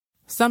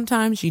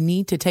Sometimes you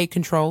need to take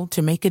control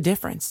to make a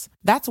difference.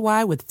 That's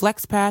why with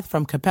FlexPath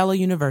from Capella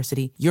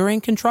University, you're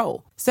in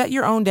control. Set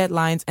your own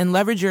deadlines and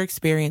leverage your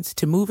experience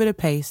to move at a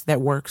pace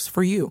that works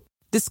for you.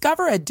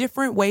 Discover a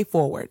different way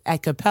forward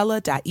at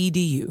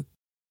capella.edu.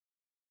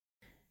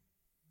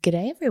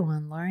 G'day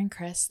everyone, Lauren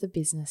Kress, the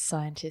business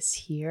scientist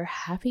here.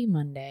 Happy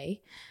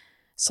Monday.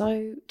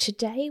 So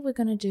today we're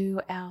going to do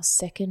our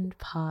second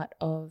part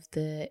of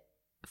the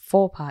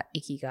 4-part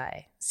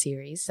Ikigai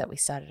series that we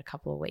started a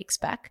couple of weeks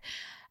back.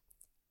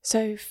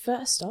 So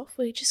first off,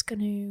 we're just going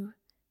to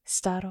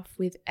start off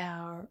with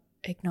our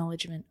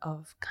acknowledgement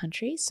of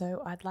country.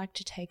 So I'd like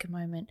to take a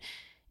moment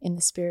in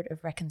the spirit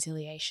of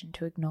reconciliation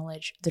to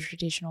acknowledge the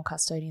traditional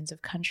custodians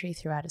of country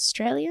throughout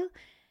Australia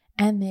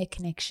and their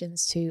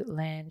connections to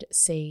land,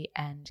 sea,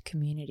 and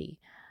community.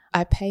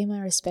 I pay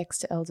my respects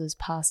to elders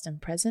past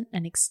and present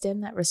and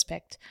extend that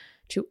respect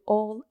to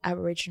all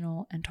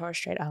Aboriginal and Torres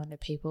Strait Islander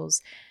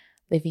peoples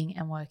living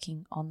and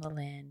working on the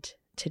land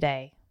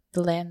today.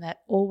 The land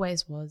that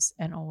always was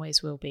and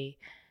always will be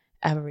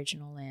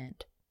Aboriginal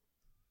land.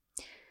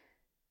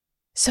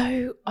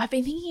 So I've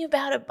been thinking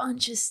about a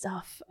bunch of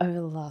stuff over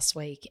the last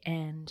week,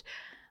 and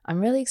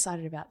I'm really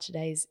excited about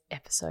today's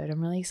episode.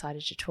 I'm really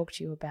excited to talk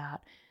to you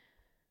about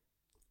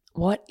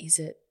what is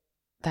it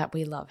that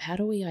we love? How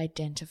do we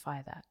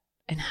identify that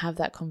and have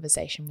that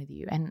conversation with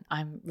you? And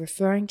I'm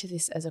referring to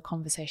this as a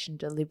conversation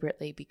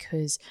deliberately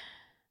because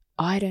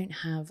I don't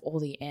have all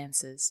the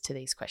answers to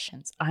these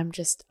questions. I'm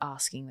just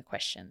asking the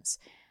questions.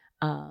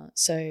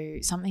 So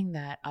something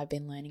that I've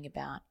been learning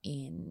about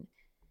in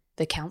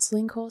the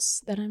counseling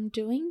course that I'm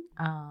doing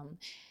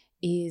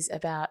is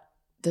about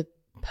the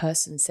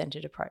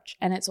person-centered approach.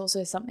 And it's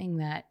also something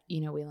that, we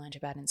learned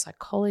about in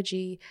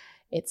psychology.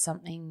 It's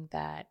something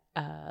that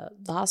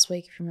last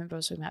week, if you remember, I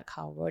was talking about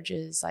Carl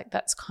Rogers. Like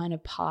that's kind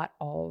of part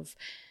of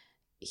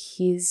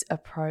his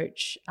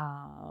approach,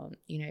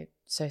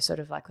 so sort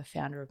of like the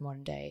founder of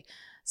modern day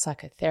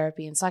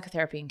psychotherapy. And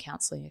psychotherapy and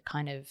counseling are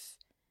kind of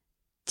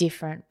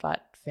different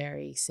but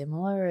very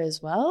similar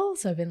as well.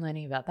 So I've been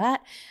learning about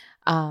that.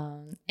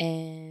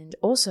 And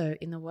also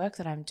in the work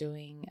that I'm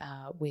doing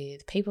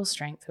with People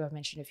Strength, who I've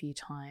mentioned a few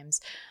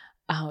times,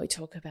 we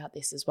talk about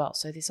this as well.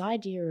 So this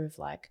idea of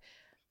like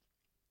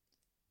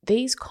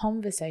these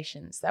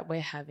conversations that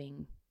we're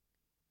having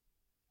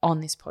on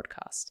this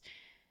podcast,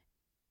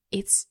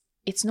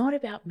 it's not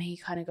about me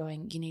kind of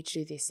going, you need to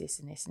do this, this,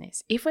 and this, and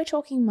this. If we're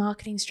talking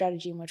marketing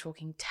strategy and we're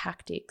talking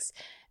tactics,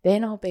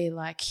 then I'll be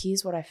like,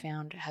 here's what I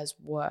found has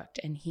worked,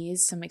 and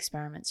here's some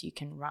experiments you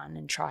can run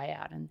and try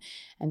out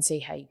and see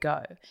how you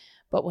go.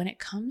 But when it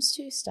comes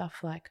to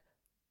stuff like,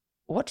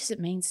 what does it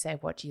mean to say,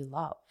 what do you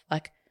love?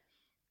 Like,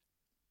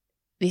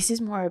 this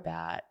is more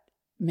about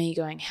me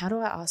going, how do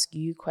I ask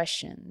you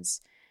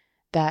questions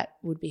that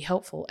would be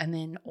helpful, and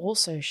then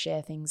also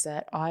share things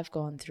that I've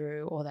gone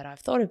through or that I've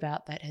thought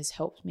about that has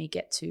helped me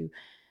get to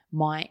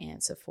my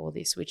answer for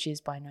this, which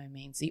is by no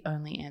means the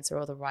only answer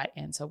or the right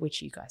answer,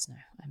 which you guys know,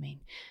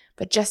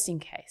 but just in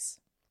case.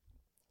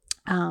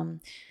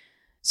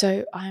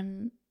 So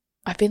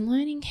I've been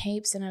learning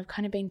heaps, and I've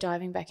kind of been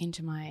diving back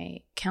into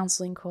my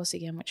counseling course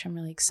again, which I'm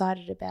really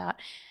excited about.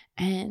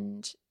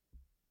 And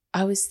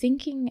I was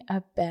thinking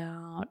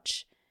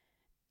about,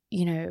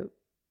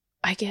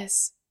 I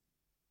guess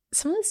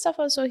some of the stuff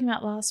I was talking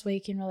about last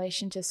week in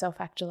relation to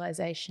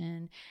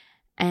self-actualization,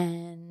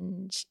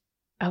 and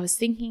I was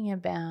thinking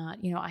about,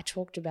 I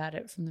talked about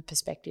it from the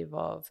perspective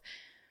of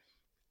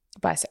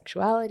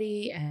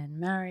bisexuality and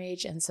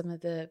marriage and some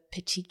of the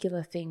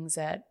particular things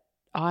that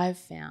I've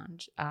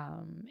found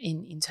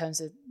in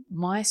terms of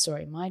my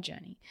story, my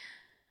journey.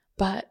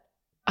 But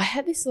I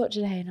had this thought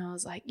today, and I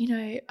was like,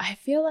 I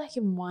feel like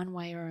in one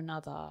way or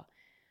another,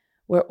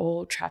 we're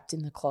all trapped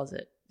in the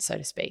closet, so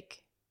to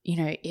speak.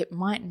 It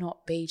might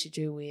not be to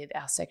do with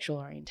our sexual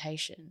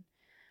orientation,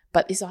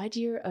 but this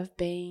idea of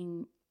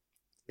being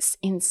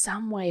in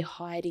some way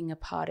hiding a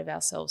part of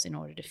ourselves in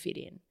order to fit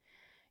in,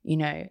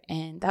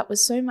 and that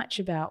was so much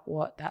about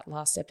what that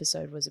last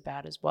episode was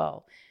about as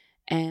well.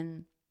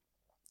 And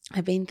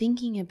I've been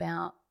thinking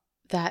about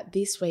that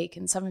this week,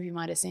 and some of you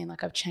might have seen,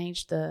 like I've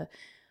changed the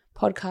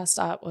podcast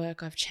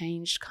artwork. I've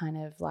changed kind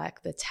of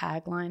like the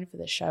tagline for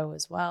the show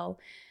as well.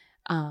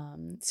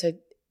 So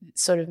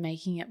sort of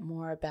making it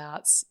more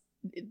about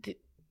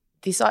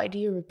this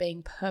idea of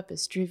being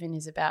purpose-driven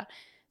is about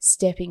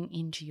stepping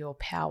into your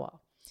power.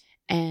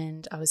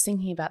 And I was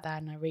thinking about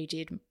that, and I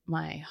redid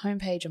my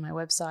homepage on my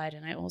website,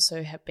 and I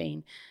also have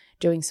been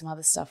doing some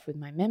other stuff with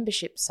my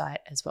membership site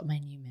as well, my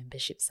new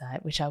membership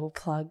site, which I will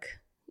plug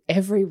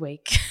every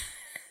week.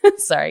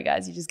 Sorry,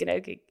 guys, you're just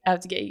going to have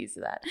to get used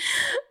to that.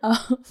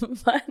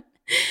 But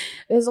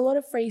there's a lot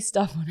of free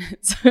stuff on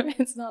it, so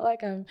it's not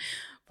like I'm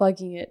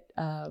plugging it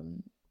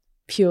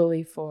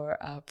purely for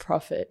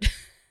profit.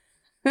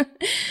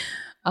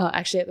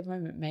 Actually, at the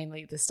moment,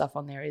 mainly the stuff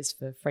on there is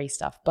for free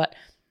stuff. But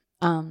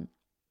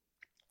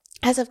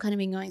as I've kind of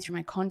been going through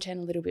my content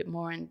a little bit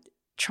more and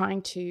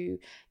trying to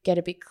get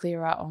a bit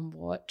clearer on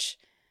what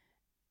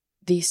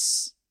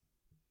this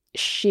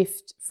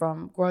shift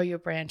from grow your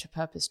brand to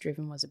purpose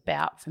driven was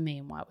about for me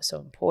and why it was so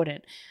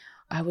important,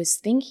 I was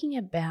thinking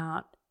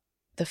about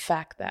the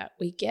fact that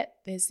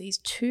there's these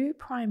two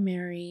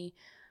primary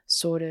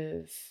sort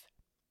of,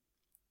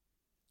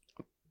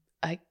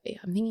 I'm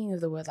thinking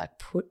of the word like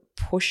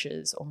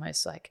pushes,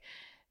 almost like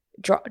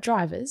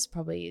drivers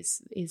probably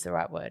is the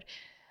right word,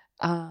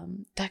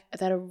 that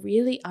are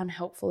really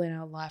unhelpful in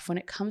our life when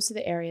it comes to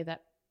the area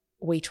that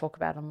we talk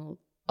about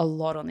a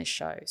lot on this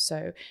show.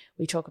 So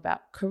we talk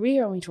about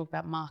career and we talk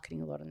about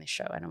marketing a lot on this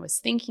show. And I was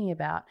thinking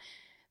about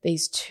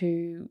these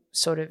two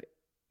sort of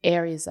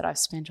areas that I've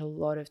spent a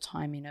lot of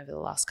time in over the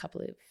last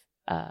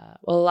the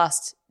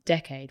last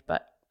decade,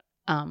 but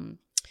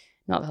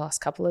not the last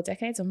couple of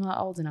decades. I'm not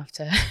old enough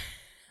to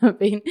have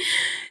been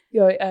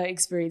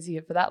experiencing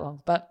it for that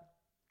long. But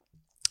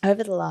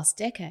over the last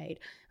decade,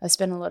 I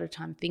spent a lot of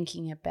time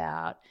thinking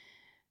about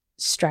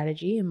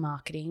strategy and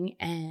marketing,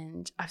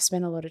 and I've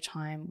spent a lot of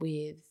time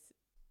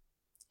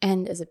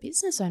and as a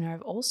business owner,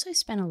 I've also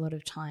spent a lot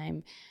of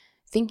time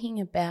thinking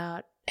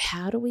about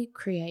how do we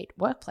create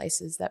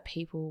workplaces that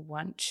people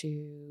want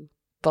to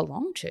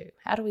belong to?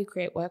 How do we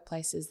create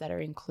workplaces that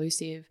are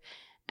inclusive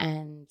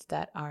and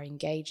that are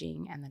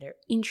engaging and that are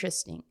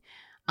interesting?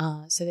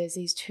 So there's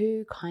these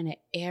two kind of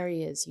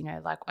areas,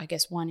 like I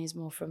guess one is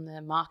more from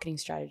the marketing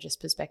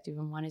strategist perspective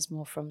and one is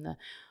more from the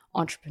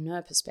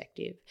entrepreneur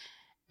perspective.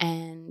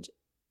 And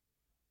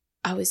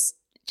I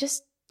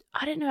just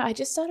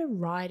started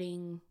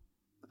writing.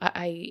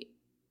 I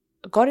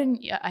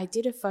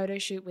did a photo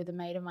shoot with a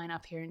mate of mine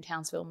up here in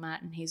Townsville,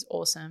 Matt, and he's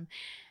awesome.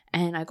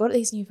 And I got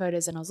these new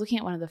photos and I was looking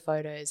at one of the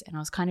photos and I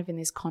was kind of in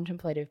this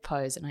contemplative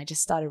pose and I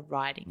just started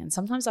writing. And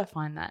sometimes I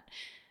find that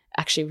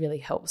actually really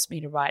helps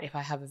me to write if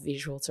I have a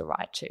visual to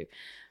write to.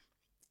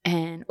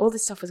 And all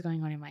this stuff was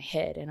going on in my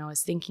head and I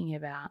was thinking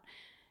about,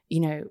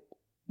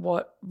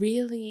 what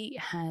really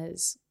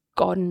has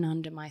gotten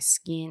under my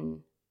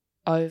skin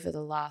over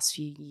the last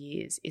few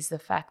years is the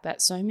fact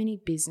that so many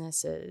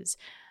businesses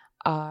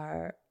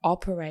are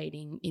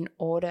operating in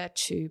order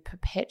to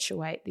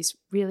perpetuate this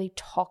really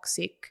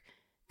toxic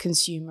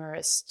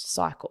consumerist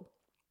cycle.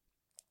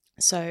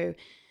 So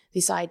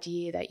this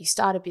idea that you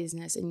start a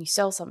business and you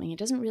sell something, it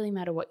doesn't really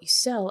matter what you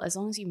sell as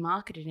long as you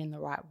market it in the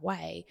right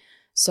way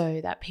so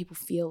that people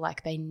feel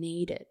like they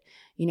need it.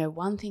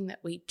 One thing that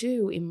we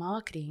do in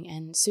marketing,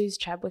 and Suze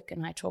Chadwick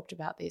and I talked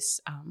about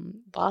this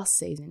last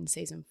season,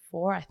 season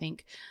 4, I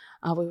think,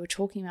 we were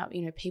talking about,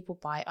 people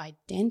buy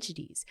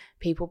identities,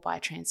 people buy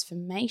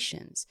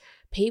transformations.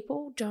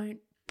 People don't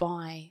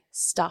buy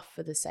stuff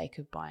for the sake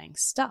of buying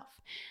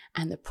stuff.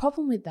 And the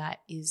problem with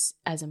that is,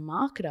 as a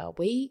marketer,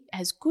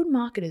 as good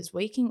marketers,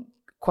 we can,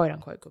 quote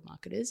unquote, good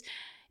marketers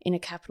in a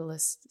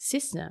capitalist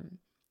system,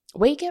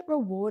 we get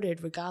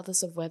rewarded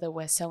regardless of whether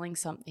we're selling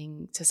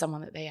something to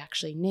someone that they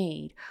actually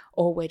need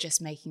or we're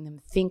just making them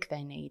think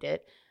they need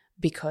it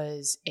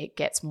because it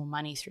gets more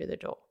money through the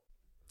door.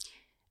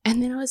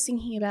 And then I was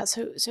thinking about,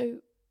 so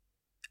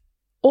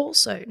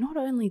also, not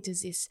only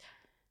does this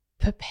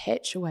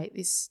perpetuate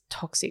this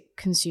toxic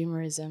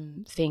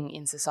consumerism thing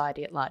in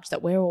society at large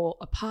that we're all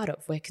a part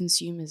of, we're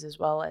consumers as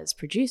well as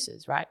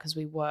producers, right? Because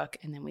we work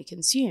and then we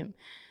consume.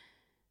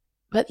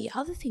 But the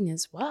other thing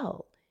as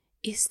well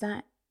is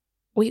that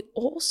we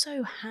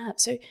also have,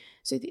 so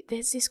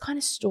there's this kind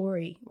of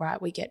story,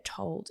 right? We get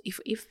told if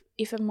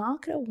a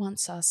marketer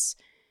wants us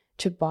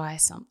to buy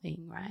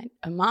something, right?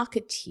 A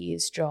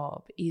marketeer's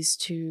job is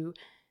to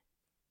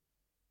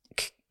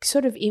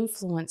sort of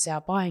influence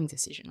our buying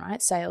decision, right?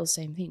 Sales,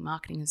 same thing,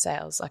 marketing and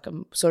sales. Like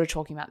I'm sort of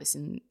talking about this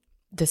in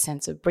the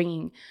sense of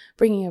bringing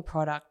a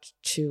product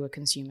to a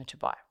consumer to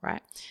buy,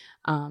 right?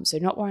 So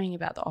not worrying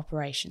about the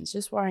operations,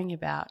 just worrying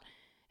about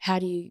how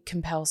do you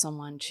compel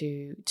someone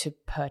to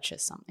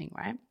purchase something,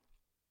 right?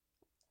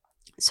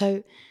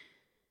 So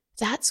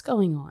that's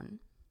going on,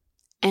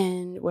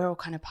 and we're all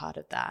kind of part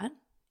of that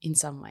in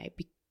some way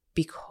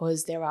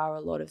because there are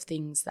a lot of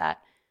things that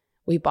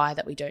we buy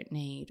that we don't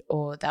need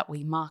or that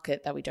we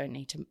market that we don't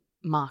need to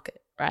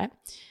market, right?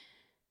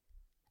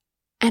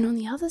 And on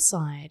the other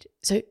side,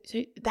 so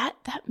that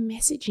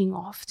messaging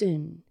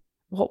often,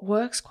 what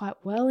works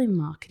quite well in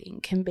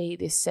marketing can be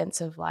this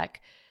sense of like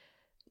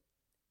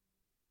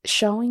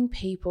showing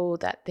people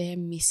that they're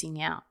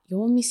missing out.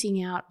 You're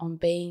missing out on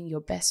being your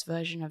best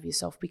version of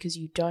yourself because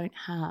you don't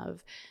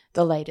have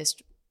the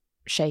latest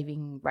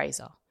shaving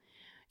razor.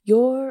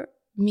 You're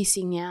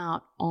missing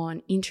out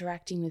on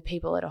interacting with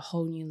people at a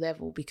whole new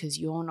level because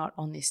you're not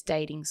on this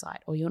dating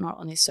site or you're not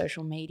on this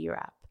social media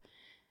app.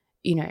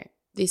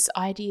 This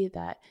idea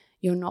that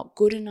you're not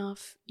good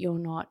enough, you're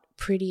not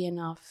pretty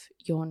enough,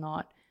 you're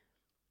not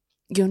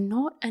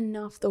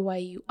enough the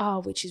way you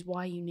are, which is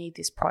why you need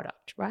this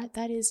product, right?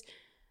 That is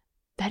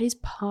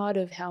part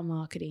of how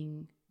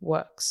marketing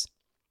works.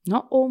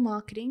 Not all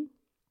marketing.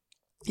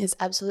 There's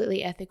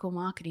absolutely ethical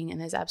marketing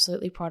and there's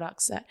absolutely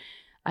products that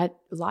are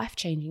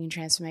life-changing and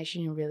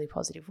transformation in a really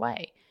positive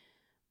way.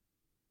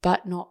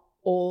 But not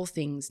all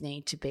things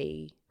need to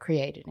be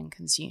created and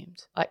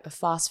consumed. Like the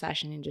fast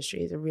fashion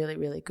industry is a really,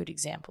 really good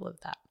example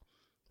of that.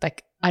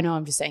 Like I know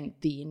I'm just saying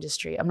the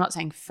industry. I'm not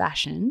saying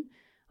fashion.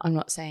 I'm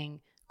not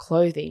saying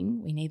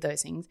clothing. We need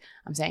those things.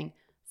 I'm saying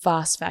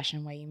fast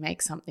fashion, where you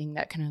make something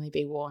that can only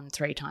be worn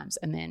 3 times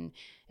and then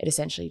it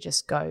essentially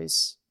just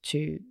goes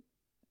to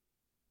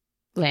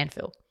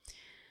landfill.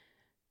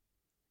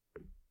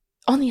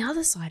 On the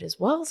other side as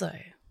well, though,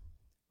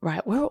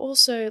 right, we're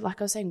also, like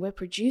I was saying, we're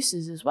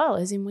producers as well,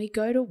 as in we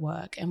go to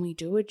work and we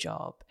do a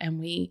job and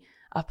we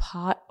are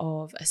part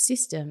of a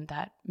system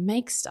that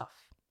makes stuff.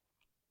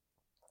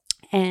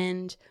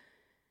 And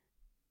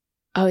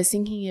I was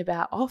thinking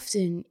about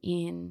often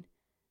in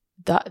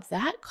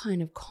that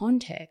kind of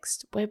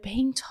context, we're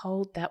being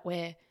told that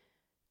we're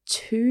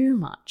too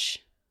much,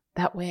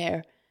 that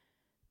we're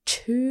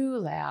too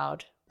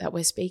loud, that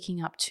we're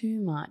speaking up too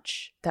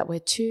much, that we're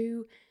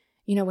too,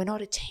 we're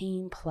not a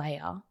team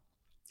player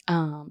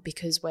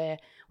because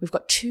we've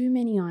got too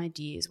many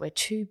ideas, we're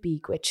too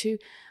big,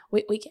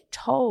 we get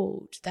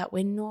told that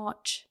we're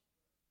not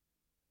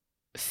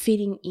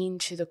fitting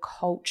into the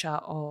culture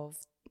of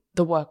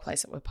the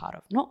workplace that we're part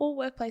of. Not all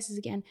workplaces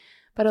again,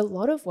 but a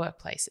lot of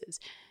workplaces.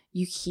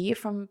 You hear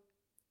from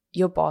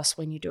your boss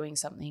when you're doing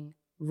something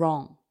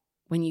wrong,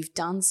 when you've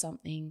done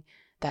something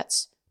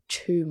that's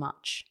too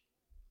much.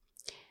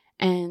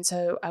 And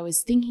so I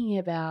was thinking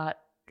about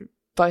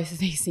both of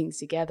these things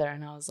together,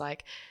 and I was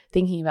like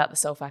thinking about the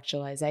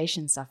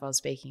self-actualization stuff I was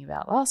speaking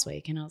about last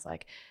week, and I was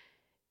like,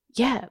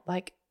 yeah,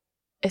 like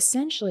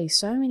essentially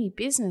so many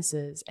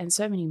businesses and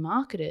so many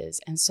marketers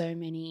and so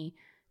many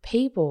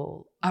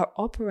people are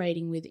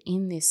operating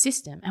within this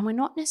system, and we're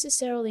not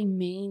necessarily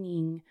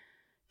meaning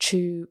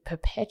to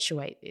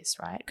perpetuate this,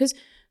 right? Because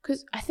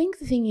I think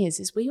the thing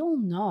is we all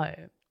know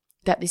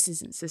that this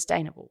isn't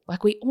sustainable.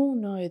 Like we all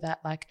know that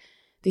like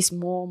this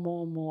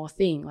more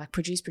thing, like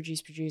produce,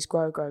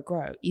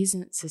 grow,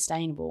 isn't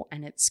sustainable,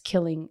 and it's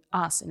killing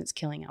us and it's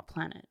killing our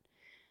planet.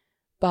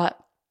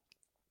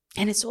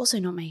 And it's also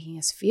not making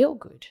us feel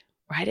good,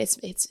 right? It's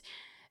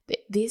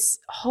this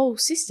whole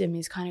system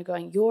is kind of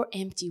going, you're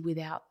empty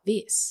without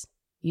this,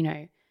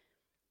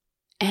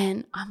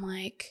 And I'm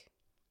like,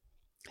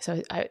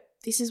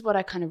 this is what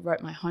I kind of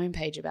wrote my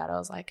homepage about. I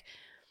was like,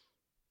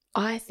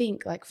 I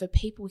think like for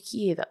people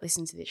here that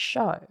listen to this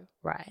show,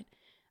 right?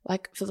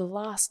 Like for the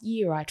last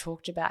year, I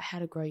talked about how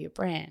to grow your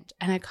brand.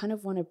 And I kind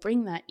of want to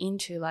bring that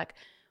into like,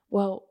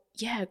 well,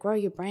 yeah, grow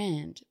your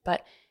brand,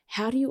 but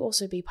how do you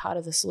also be part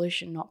of the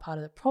solution, not part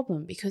of the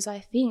problem? Because I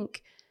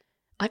think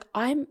like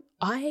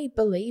I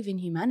believe in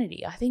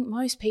humanity. I think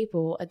most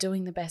people are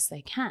doing the best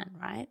they can,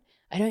 right?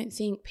 I don't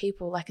think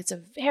people, like it's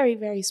a very,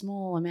 very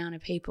small amount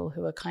of people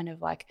who are kind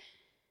of like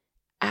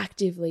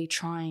actively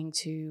trying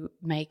to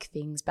make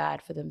things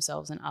bad for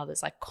themselves and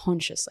others, like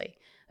consciously.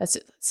 That's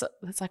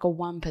like a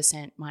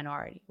 1%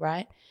 minority,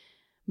 right?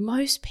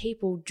 Most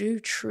people do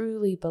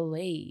truly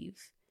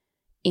believe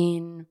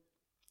in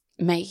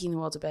making the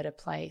world a better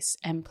place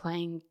and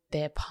playing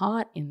their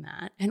part in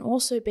that, and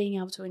also being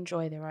able to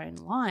enjoy their own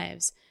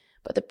lives.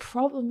 But the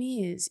problem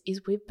is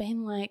we've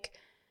been like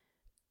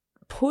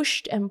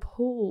pushed and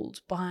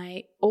pulled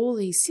by all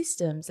these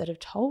systems that have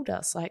told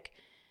us like,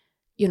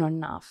 you're not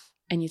enough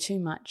and you're too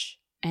much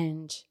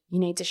and you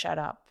need to shut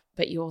up,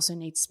 but you also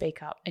need to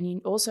speak up, and you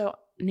also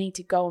need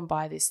to go and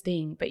buy this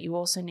thing, but you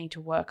also need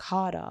to work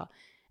harder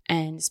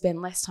and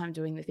spend less time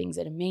doing the things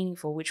that are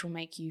meaningful, which will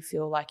make you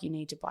feel like you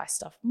need to buy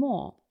stuff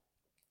more.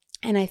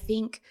 And I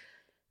think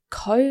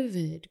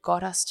COVID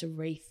got us to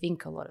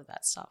rethink a lot of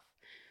that stuff.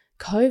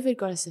 COVID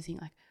got us to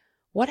think like,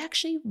 what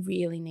actually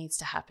really needs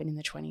to happen in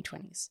the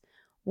 2020s?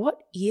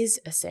 What is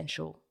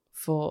essential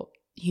for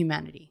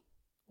humanity?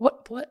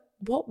 What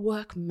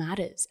work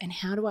matters, and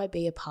how do I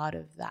be a part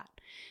of that?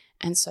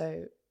 And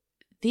so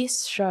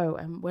this show,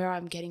 and where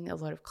I'm getting a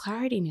lot of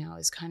clarity now,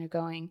 is kind of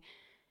going,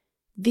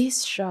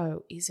 this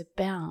show is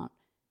about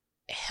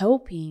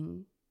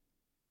helping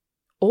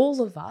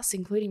all of us,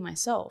 including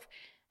myself,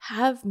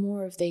 have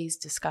more of these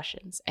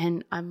discussions.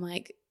 And I'm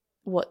like,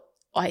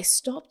 I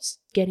stopped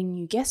getting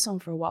new guests on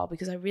for a while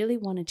because I really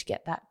wanted to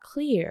get that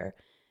clear,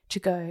 to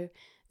go,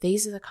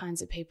 these are the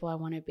kinds of people I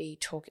want to be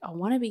talking. I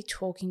want to be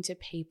talking to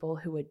people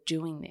who are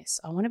doing this.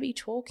 I want to be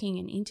talking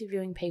and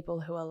interviewing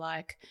people who are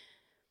like,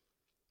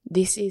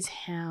 this is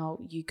how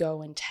you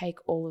go and take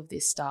all of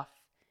this stuff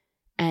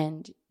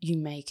and you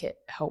make it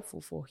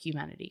helpful for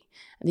humanity.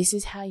 And this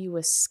is how you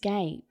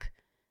escape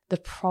the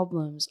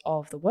problems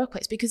of the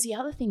workplace. Because the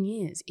other thing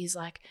is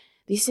like,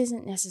 this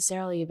isn't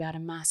necessarily about a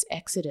mass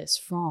exodus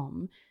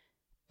from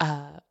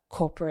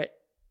corporate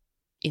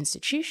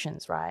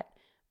institutions, right?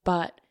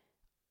 But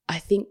I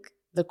think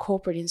the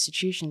corporate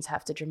institutions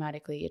have to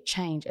dramatically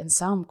change, and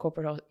some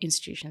corporate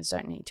institutions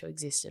don't need to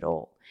exist at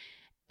all.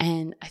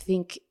 And I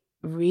think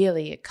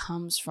really it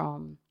comes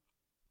from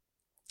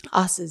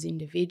us as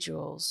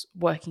individuals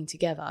working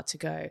together to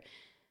go,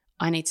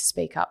 I need to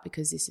speak up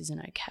because this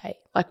isn't okay.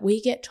 Like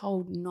we get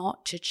told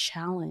not to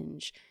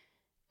challenge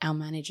our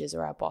managers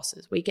or our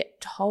bosses. We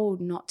get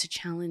told not to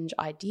challenge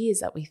ideas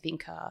that we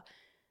think are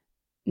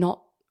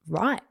not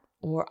right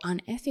or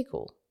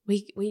unethical.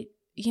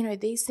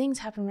 these things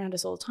happen around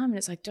us all the time, and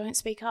it's like, don't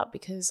speak up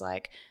because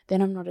like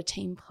then I'm not a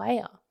team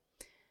player.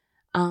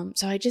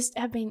 So I just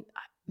have been,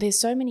 there's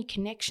so many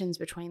connections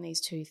between these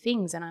two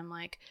things. And I'm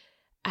like,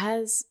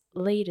 as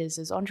leaders,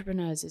 as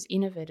entrepreneurs, as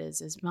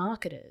innovators, as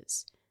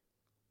marketers,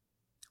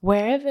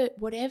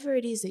 whatever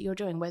it is that you're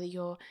doing, whether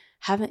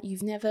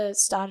you've never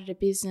started a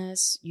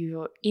business,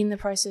 you're in the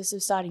process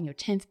of starting your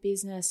 10th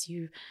business,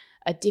 you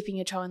are dipping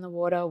your toe in the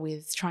water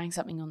with trying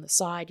something on the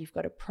side, you've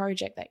got a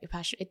project that you're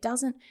passionate, it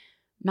doesn't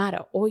matter.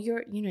 Or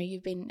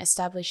you've been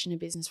established in a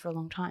business for a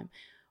long time.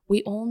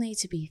 We all need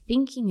to be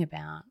thinking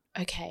about,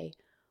 okay,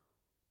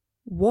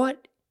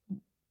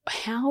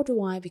 how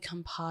do I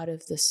become part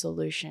of the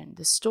solution?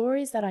 The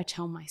stories that I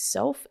tell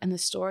myself and the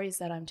stories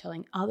that I'm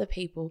telling other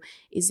people,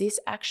 is this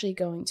actually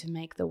going to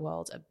make the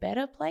world a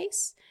better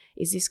place?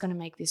 Is this going to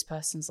make this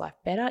person's life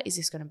better? Is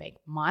this going to make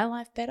my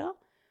life better?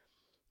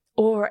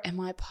 Or am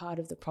I part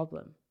of the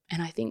problem?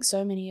 And I think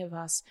so many of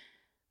us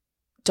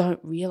don't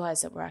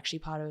realize that we're actually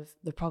part of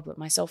the problem,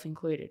 myself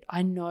included.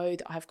 I know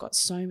that I've got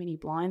so many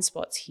blind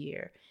spots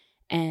here.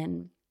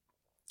 And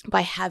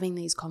by having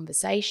these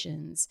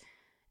conversations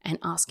and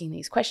asking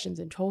these questions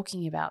and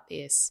talking about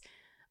this,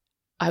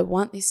 I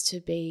want this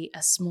to be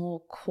a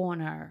small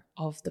corner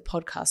of the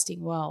podcasting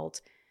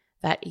world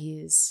that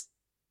is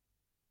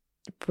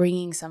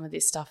bringing some of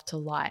this stuff to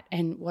light.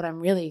 And what I'm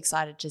really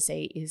excited to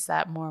see is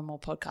that more and more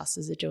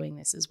podcasters are doing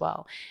this as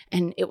well.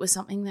 And it was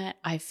something that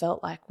I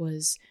felt like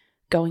was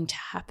going to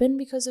happen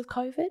because of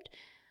COVID.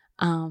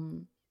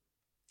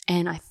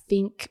 And I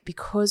think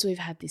because we've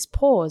had this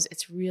pause,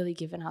 it's really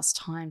given us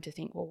time to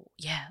think, well,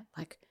 yeah,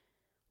 like,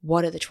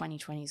 what are the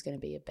 2020s going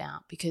to be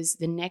about? Because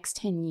the next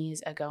 10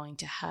 years are going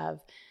to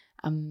have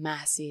a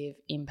massive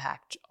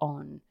impact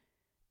on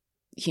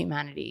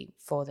humanity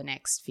for the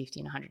next 50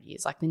 and 100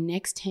 years. Like the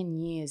next 10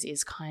 years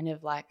is kind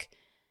of like,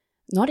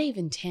 not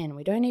even 10.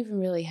 We don't even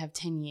really have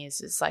 10 years.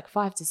 It's like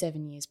 5 to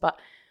 7 years, but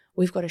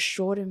we've got a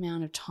short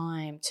amount of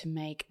time to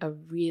make a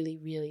really,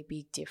 really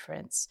big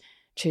difference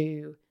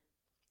to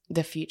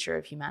the future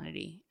of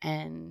humanity.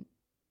 And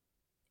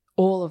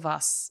all of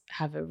us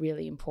have a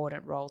really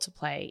important role to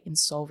play in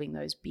solving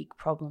those big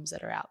problems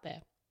that are out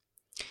there.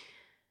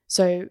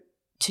 So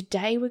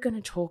today we're going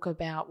to talk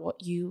about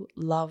what you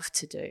love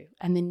to do.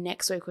 And then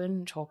next week we're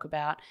going to talk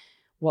about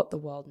what the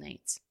world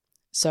needs.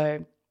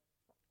 So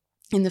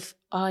in the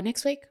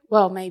next week,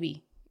 well,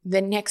 maybe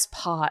the next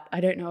part, I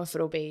don't know if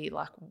it'll be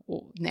like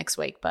next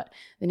week, but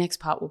the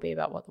next part will be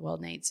about what the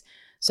world needs.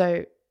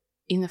 So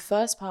in the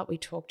first part, we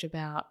talked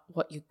about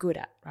what you're good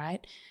at,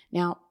 right?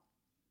 Now,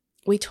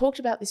 we talked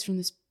about this from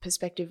this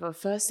perspective of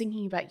first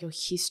thinking about your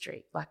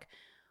history, like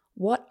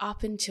what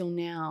up until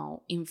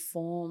now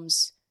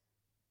informs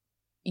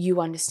you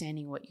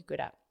understanding what you're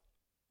good at.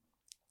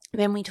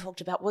 Then we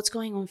talked about what's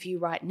going on for you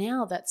right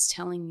now that's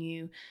telling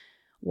you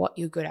what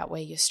you're good at,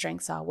 where your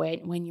strengths are,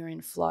 when you're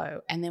in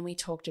flow. And then we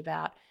talked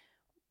about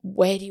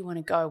where do you want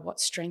to go, what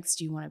strengths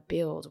do you want to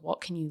build,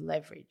 what can you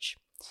leverage.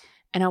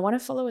 And I want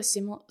to follow a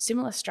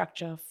similar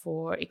structure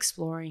for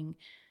exploring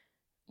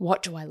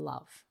what do I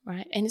love,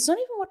 right? And it's not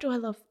even what do I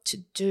love to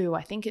do.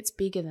 I think it's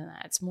bigger than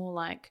that. It's more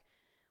like,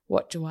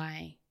 what do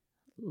I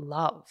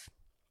love?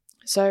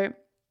 So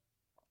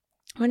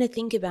I want to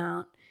think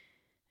about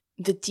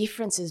the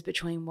differences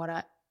between what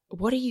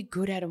are you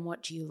good at and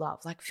what do you love?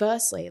 Like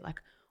firstly, like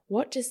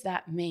what does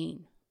that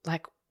mean?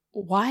 Like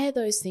why are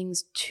those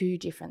things two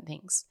different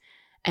things?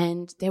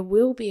 And there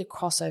will be a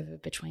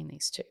crossover between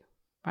these two,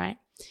 right?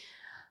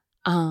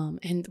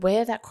 And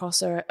where that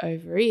crossover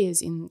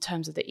is in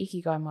terms of the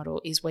Ikigai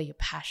model is where your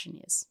passion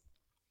is.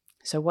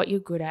 So what you're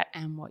good at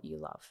and what you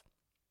love.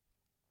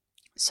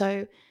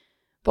 So,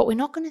 but we're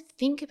not going to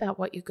think about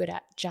what you're good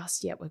at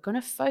just yet. We're going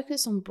to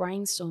focus on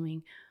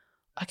brainstorming,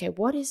 okay,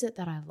 what is it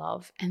that I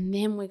love? And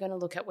then we're going to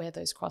look at where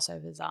those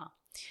crossovers are.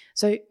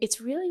 So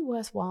it's really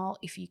worthwhile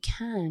if you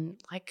can,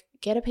 like,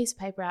 get a piece of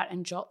paper out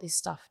and jot this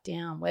stuff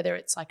down, whether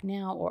it's like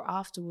now or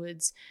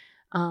afterwards.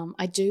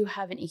 I do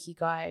have an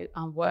Ikigai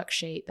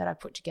worksheet that I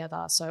put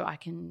together, so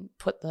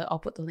I'll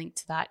put the link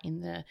to that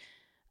in the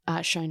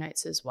show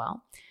notes as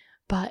well.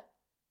 But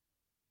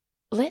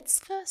let's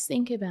first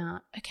think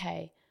about,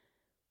 okay,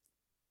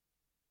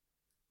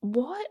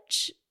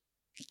 what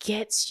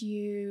gets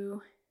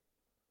you,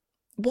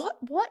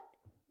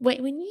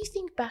 when you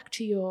think back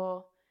to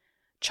your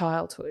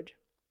childhood,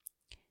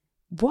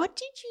 what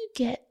did you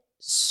get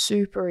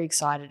super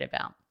excited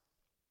about?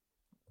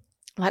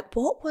 Like,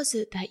 what was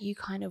it that you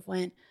kind of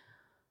went,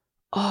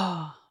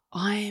 oh,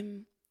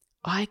 I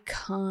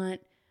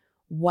can't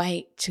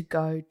wait to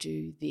go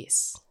do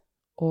this?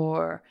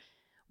 Or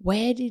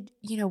where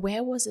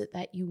was it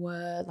that you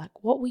were, like,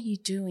 what were you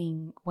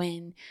doing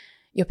when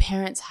your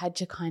parents had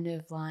to kind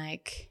of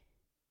like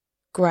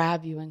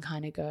grab you and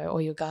kind of go, or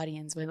your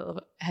guardians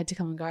had to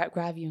come and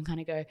grab you and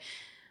kind of go,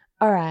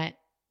 all right,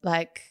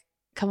 like,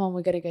 come on,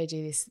 we're going to go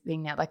do this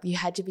thing now. Like, you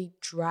had to be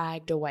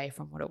dragged away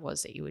from what it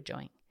was that you were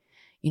doing.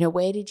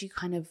 Where did you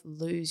kind of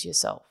lose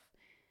yourself?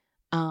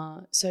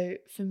 So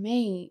for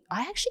me,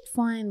 I actually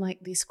find like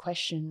this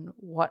question,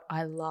 what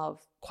I love,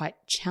 quite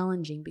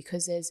challenging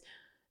because there's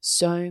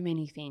so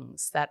many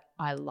things that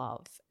I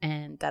love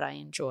and that I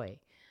enjoy.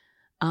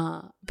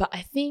 But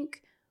I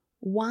think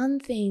one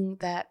thing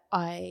that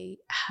I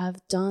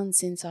have done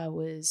since I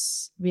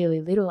was really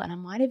little, and I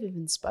might have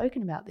even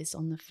spoken about this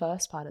on the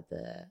first part of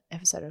the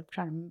episode, I'm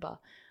trying to remember,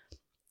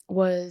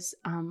 was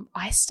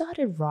I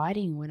started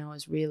writing when I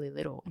was really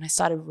little, and I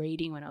started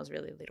reading when I was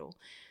really little.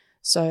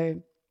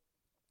 So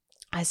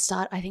I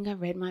think I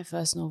read my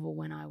first novel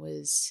when I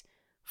was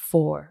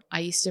 4. I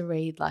used to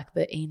read like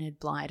the Enid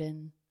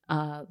Blyton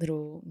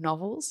little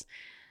novels,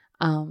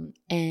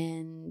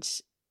 and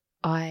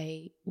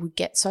I would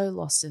get so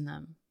lost in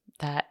them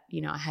that,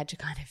 I had to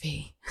kind of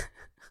be,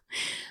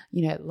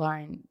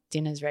 Lauren,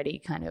 dinner's ready,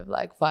 kind of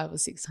like 5 or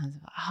 6 times.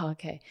 Oh,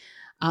 okay.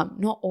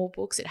 Not all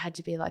books. It had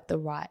to be like the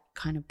right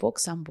kind of book.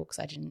 Some books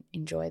I didn't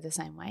enjoy the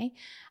same way.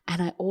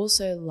 And I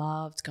also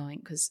loved going,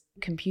 because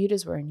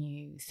computers were a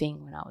new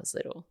thing when I was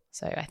little.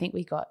 So I think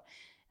we got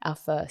our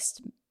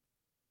first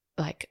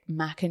like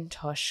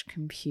Macintosh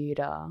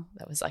computer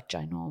that was like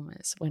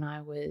ginormous when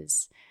I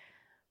was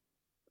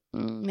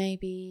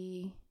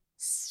maybe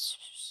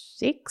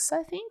 6,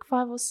 I think,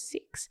 5 or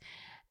 6.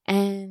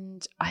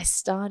 And I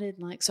started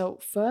so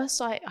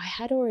first I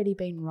had already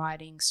been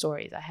writing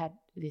stories. I had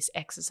this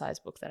exercise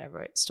book that I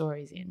wrote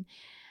stories in.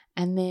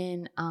 And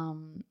then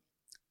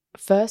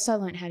first I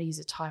learned how to use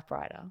a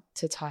typewriter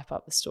to type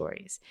up the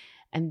stories.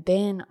 And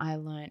then I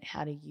learned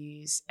how to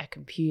use a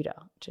computer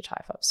to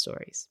type up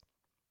stories.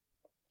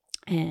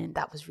 And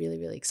that was really,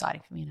 really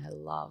exciting for me. And I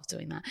loved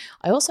doing that.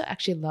 I also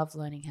actually loved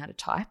learning how to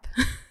type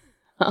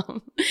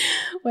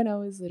when I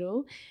was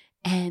little.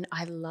 And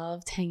I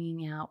loved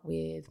hanging out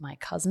with my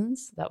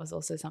cousins. That was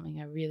also something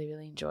I really,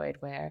 really enjoyed,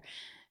 where,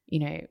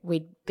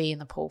 we'd be in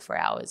the pool for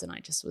hours and I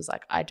just was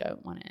like, I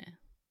don't want to,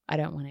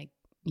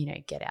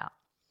 get out.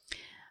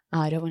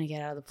 I don't want to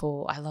get out of the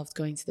pool. I loved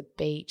going to the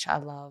beach. I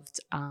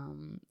loved,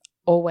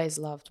 always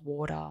loved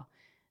water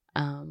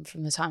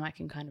from the time I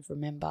can kind of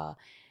remember.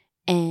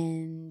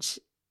 And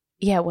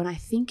yeah, when I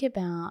think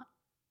about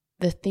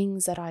the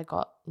things that I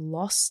got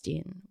lost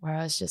in, where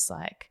I was just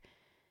like,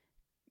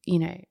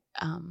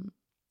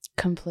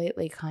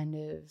 completely kind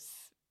of,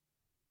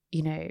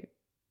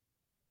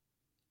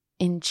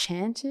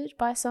 enchanted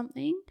by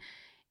something,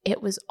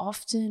 it was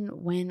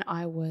often when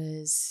I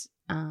was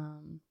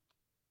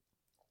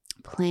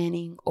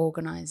planning,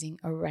 organizing,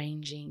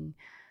 arranging,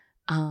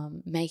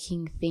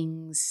 making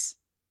things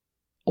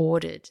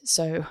ordered.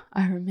 So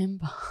I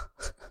remember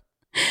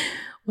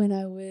when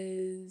I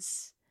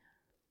was,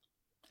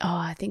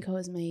 I think I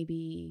was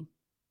maybe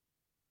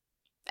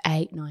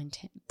 8, 9,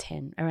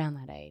 10, around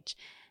that age.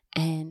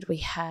 And we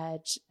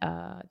had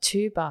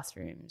 2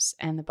 bathrooms,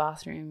 and the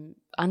bathroom,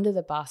 under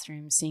the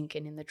bathroom sink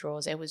and in the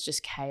drawers, it was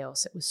just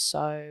chaos. It was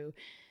so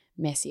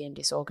messy and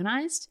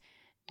disorganized.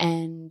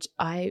 And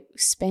I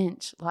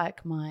spent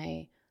like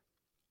my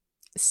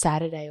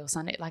Saturday or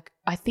Sunday,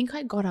 I think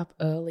I got up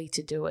early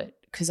to do it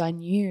because I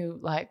knew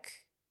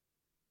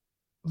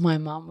my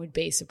mum would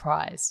be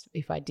surprised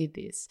if I did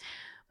this.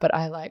 But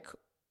I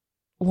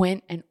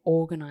went and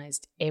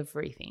organized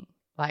everything.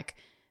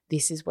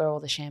 This is where all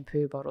the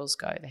shampoo bottles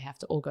go. They have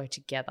to all go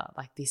together.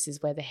 This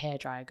is where the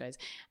hairdryer goes.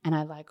 And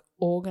I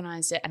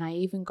organized it. And I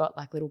even got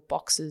little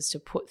boxes to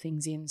put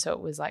things in so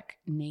it was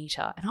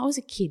neater. And I was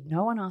a kid.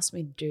 No one asked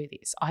me to do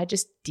this. I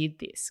just did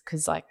this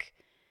because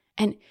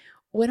and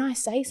when I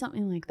say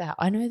something like that,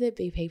 I know there'd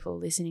be people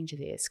listening to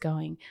this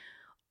going,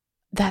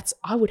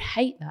 I would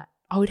hate that.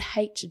 I would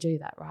hate to do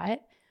that,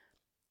 right?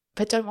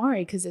 But don't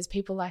worry, because there's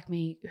people like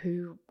me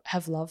who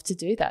have loved to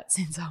do that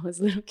since I was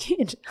a little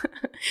kid.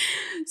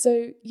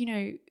 So,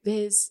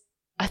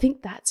 I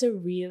think that's a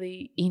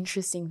really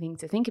interesting thing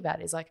to think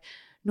about is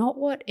not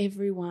what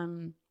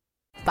everyone...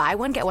 Buy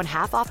one, get one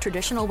half off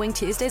traditional Wing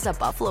Tuesdays at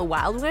Buffalo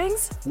Wild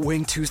Wings?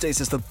 Wing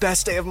Tuesdays is the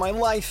best day of my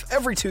life,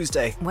 every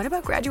Tuesday. What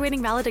about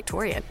graduating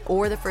valedictorian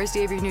or the first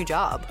day of your new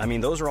job? I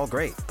mean, those are all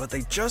great, but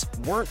they just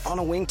weren't on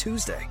a Wing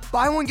Tuesday.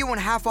 Buy one, get one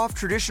half off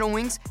traditional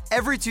wings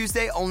every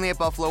Tuesday only at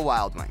Buffalo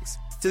Wild Wings.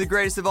 To the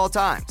greatest of all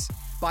times.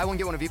 Buy one,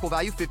 get one of equal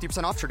value,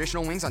 50% off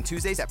traditional wings on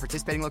Tuesdays at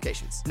participating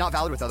locations. Not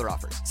valid with other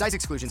offers. Size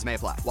exclusions may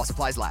apply while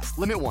supplies last.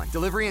 Limit 1.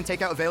 Delivery and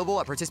takeout available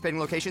at participating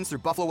locations through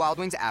Buffalo Wild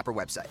Wings app or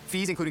website.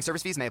 Fees, including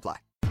service fees, may apply.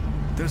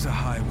 There's a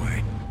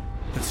highway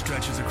that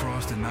stretches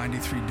across the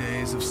 93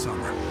 days of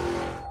summer,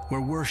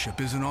 where worship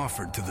isn't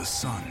offered to the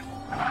sun,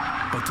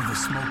 but to the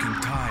smoking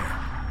tire,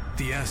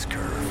 the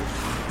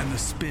S-curve, and the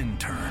spin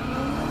turn.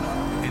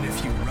 And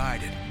if you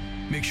ride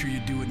it, make sure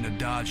you do it in a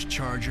Dodge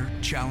Charger,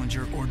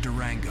 Challenger, or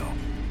Durango.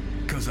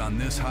 Because on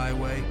this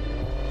highway,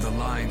 the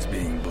lines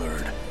being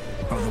blurred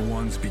are the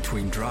ones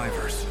between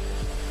drivers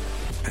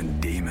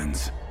and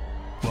demons.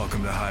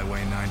 Welcome to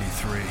Highway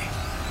 93.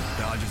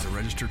 Dodge is a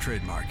registered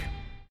trademark.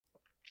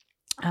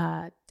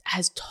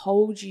 Has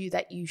told you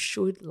that you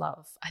should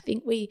love. I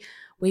think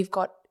we've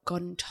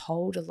gotten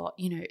told a lot,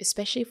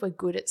 especially if we're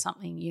good at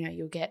something,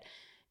 you'll get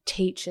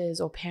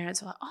teachers or parents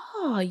who are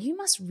oh, you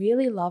must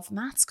really love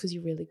maths because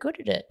you're really good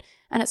at it.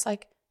 And it's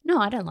no,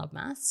 I don't love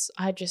maths.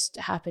 I just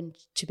happen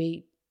to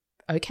be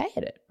okay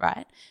at it,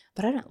 right?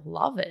 But I don't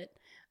love it.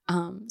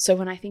 So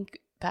when I think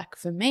back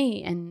for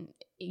me, and,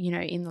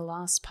 in the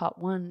last part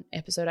 1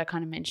 episode, I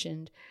kind of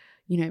mentioned,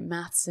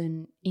 maths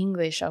and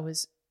English, I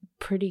was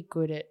pretty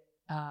good at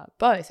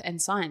both,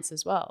 and science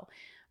as well.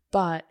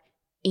 But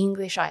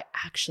English, I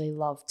actually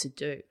love to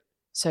do.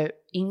 So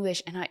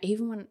English, and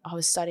even when I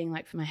was studying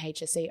for my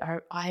HSC,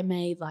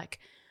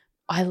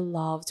 I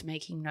loved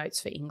making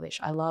notes for English.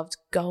 I loved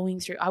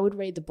going through, I would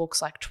read the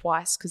books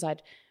twice, because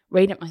I'd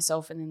read it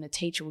myself and then the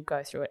teacher would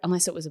go through it,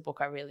 unless it was a book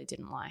I really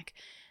didn't like.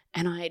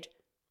 And I'd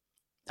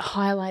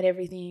highlight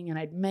everything, and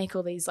I'd make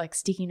all these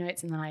sticky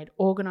notes, and then I'd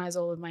organize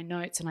all of my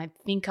notes, and I'd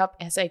think up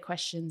essay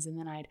questions, and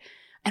then I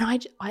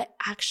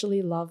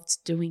actually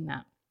loved doing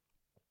that.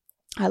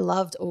 I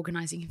loved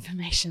organizing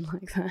information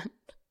like that.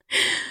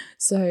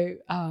 So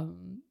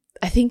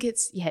I think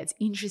it's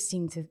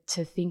interesting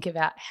to think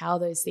about how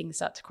those things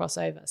start to cross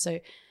over.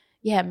 So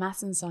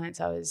maths and science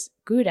I was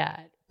good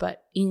at,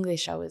 but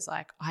English I was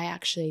I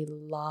actually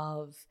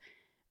love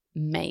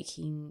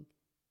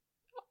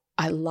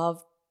I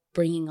love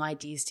bringing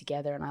ideas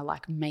together, and I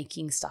like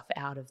making stuff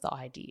out of the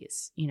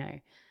ideas,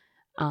 and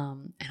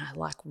I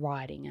like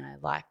writing, and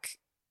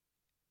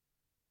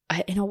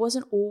I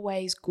wasn't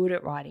always good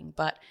at writing,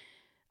 but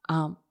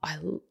I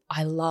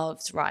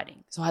loved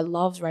writing. So I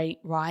loved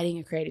writing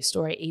a creative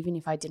story, even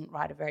if I didn't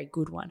write a very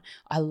good one.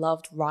 I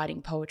loved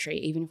writing poetry,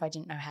 even if I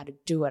didn't know how to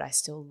do it, I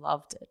still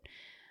loved it.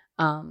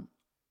 I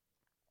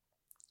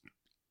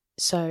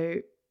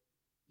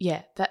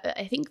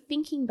think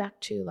thinking back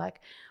to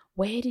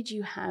where did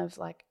you have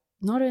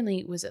not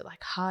only was it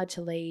hard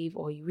to leave,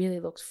 or you really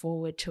looked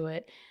forward to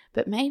it,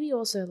 but maybe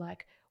also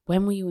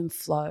when were you in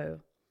flow?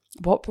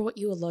 What brought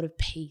you a lot of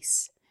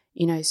peace?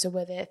 So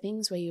were there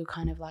things where you were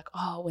kind of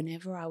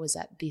whenever I was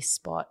at this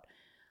spot,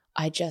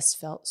 I just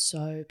felt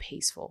so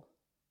peaceful,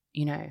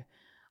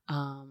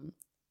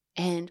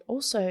 and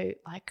also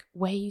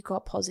where you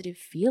got positive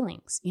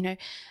feelings,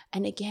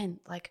 and again,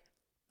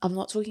 I'm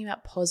not talking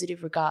about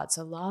positive regard.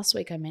 So last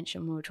week I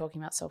mentioned, when we were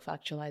talking about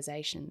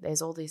self-actualization,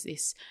 there's all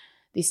this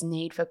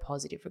need for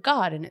positive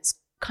regard, and it's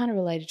kind of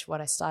related to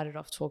what I started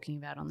off talking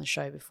about on the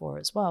show before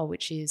as well,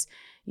 which is,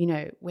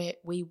 where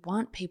we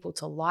want people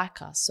to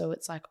like us. So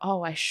it's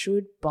I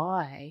should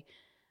buy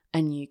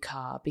a new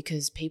car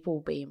because people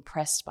will be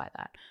impressed by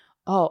that.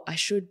 Oh, I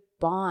should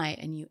buy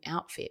a new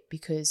outfit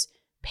because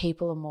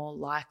people are more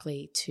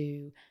likely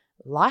to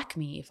like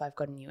me if I've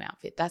got a new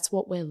outfit. That's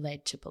what we're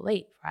led to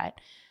believe, right?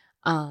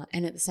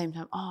 And at the same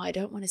time, I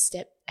don't want to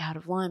step out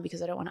of line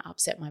because I don't want to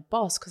upset my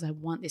boss, because I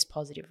want this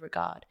positive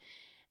regard.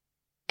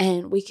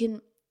 And we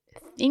can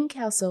think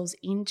ourselves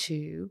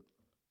into,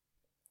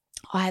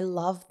 I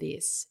love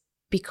this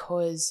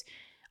because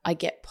I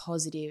get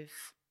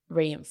positive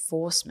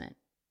reinforcement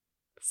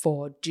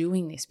for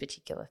doing this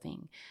particular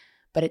thing,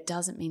 but it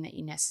doesn't mean that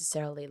you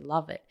necessarily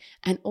love it.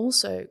 And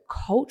also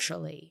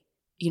culturally,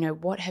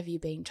 what have you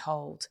been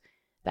told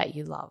that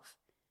you love?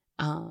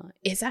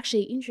 It's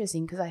actually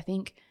interesting, because I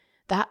think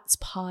that's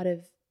part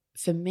of,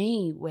 for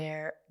me,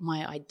 where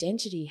my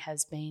identity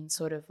has been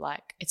sort of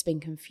it's been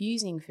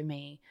confusing for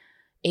me,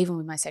 even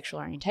with my sexual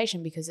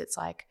orientation, because it's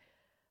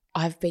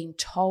I've been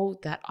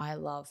told that I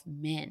love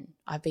men.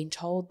 I've been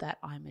told that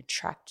I'm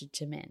attracted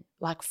to men,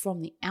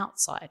 from the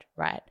outside,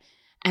 right?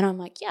 And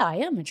I'm yeah, I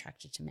am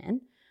attracted to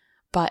men,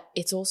 but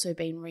it's also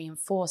been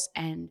reinforced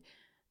and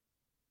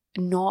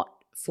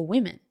not for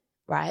women,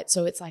 right?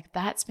 So it's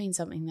that's been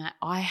something that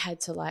I had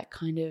to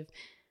kind of,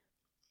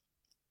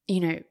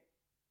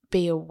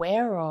 be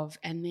aware of,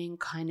 and then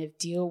kind of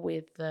deal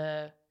with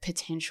the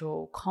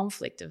potential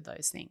conflict of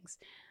those things.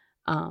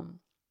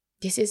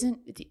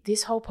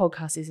 This whole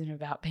podcast isn't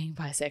about being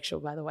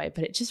bisexual, by the way,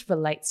 but it just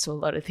relates to a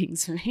lot of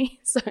things for me.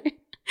 So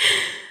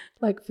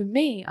for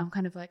me, I'm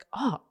kind of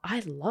I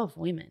love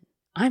women.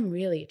 I'm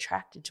really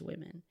attracted to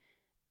women,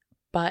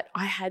 but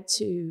I had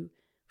to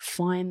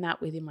find that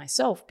within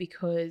myself,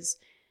 because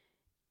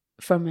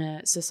from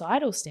a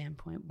societal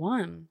standpoint,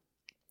 one,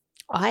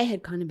 I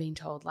had kind of been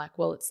told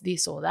well, it's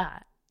this or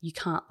that. You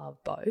can't love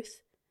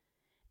both.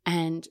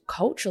 And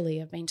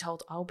culturally, I've been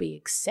told I'll be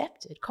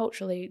accepted.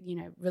 Culturally,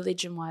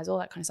 religion-wise, all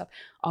that kind of stuff,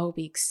 I'll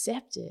be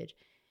accepted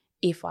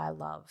if I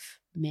love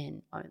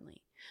men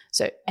only.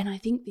 So, and I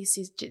think this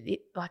is,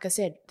 like I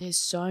said, there's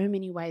so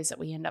many ways that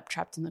we end up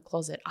trapped in the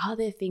closet. Are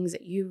there things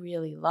that you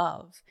really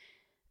love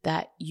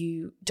that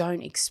you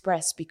don't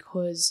express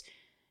because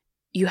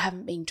you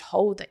haven't been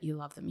told that you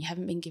love them? You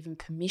haven't been given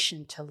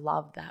permission to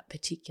love that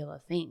particular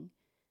thing.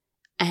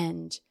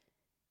 And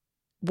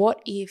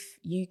what if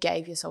you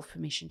gave yourself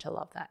permission to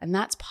love that? And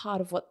that's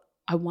part of what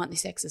I want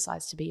this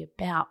exercise to be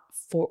about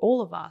for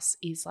all of us,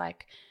 is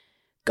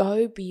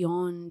go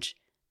beyond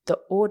the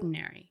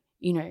ordinary,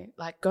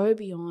 go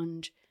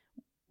beyond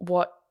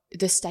what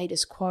the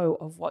status quo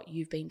of what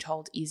you've been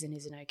told is and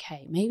isn't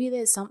okay. Maybe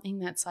there's something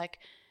that's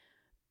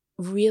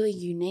really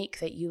unique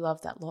that you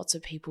love that lots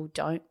of people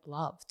don't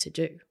love to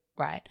do,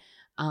 right?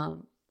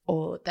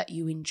 Or that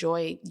you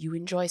enjoy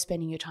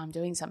spending your time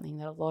doing something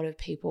that a lot of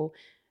people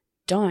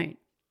don't.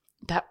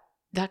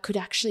 That could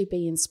actually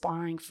be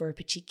inspiring for a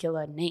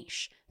particular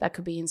niche. That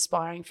could be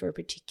inspiring for a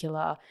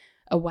particular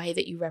a way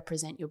that you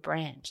represent your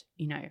brand,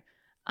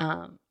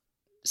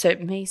 So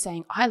me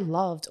saying I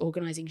loved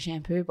organizing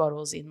shampoo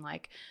bottles in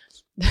like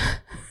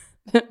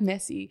the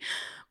messy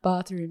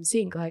bathroom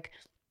sink, like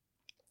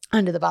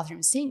under the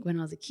bathroom sink when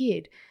I was a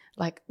kid,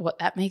 like what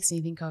that makes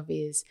me think of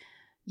is,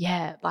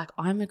 yeah, like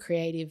I'm a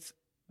creative,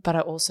 but I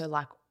also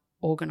like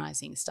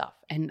organizing stuff.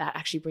 And that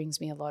actually brings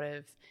me a lot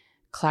of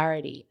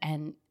clarity.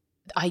 And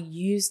I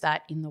use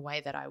that in the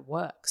way that I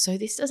work. So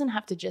this doesn't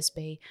have to just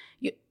be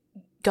you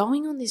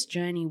going on this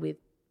journey with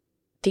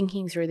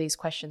thinking through these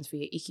questions for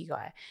your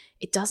Ikigai.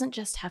 It doesn't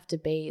just have to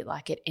be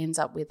like it ends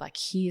up with like,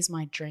 here's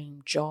my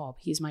dream job,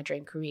 here's my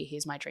dream career,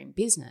 here's my dream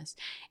business.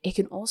 It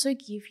can also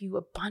give you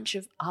a bunch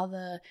of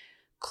other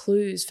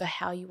clues for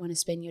how you want to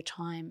spend your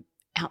time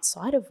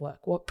outside of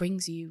work, what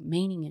brings you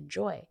meaning and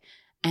joy,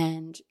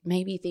 and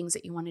maybe things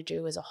that you want to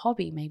do as a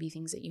hobby, maybe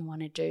things that you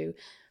want to do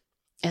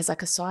as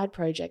like a side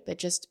project that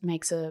just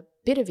makes a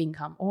bit of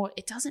income, or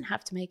it doesn't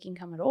have to make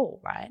income at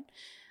all, right?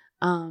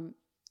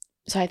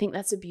 So I think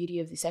that's the beauty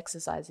of this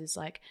exercise is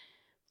like,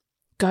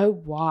 go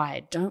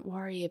wide. Don't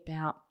worry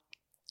about,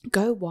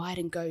 go wide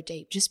and go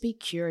deep. Just be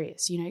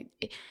curious,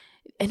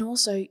 and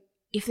also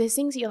if there's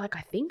things that you're like,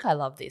 I think I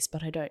love this,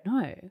 but I don't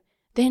know,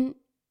 then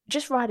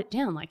just write it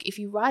down. Like if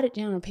you write it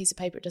down on a piece of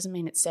paper, it doesn't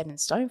mean it's set in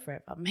stone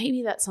forever.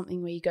 Maybe that's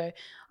something where you go,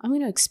 I'm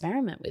going to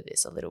experiment with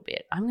this a little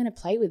bit. I'm going to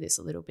play with this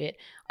a little bit.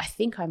 I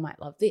think I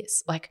might love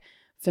this. Like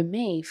for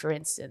me, for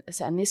instance,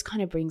 and this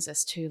kind of brings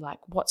us to like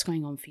what's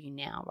going on for you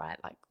now, right?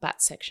 Like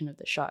that section of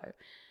the show.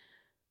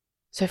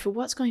 So for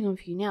what's going on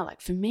for you now,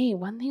 like for me,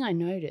 one thing I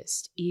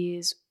noticed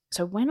is,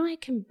 so when I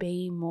can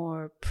be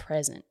more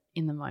present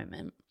in the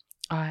moment,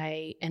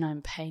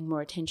 I'm paying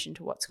more attention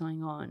to what's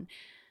going on,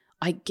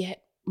 I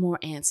get more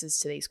answers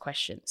to these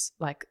questions.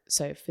 Like,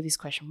 so for this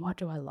question, what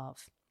do I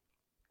love?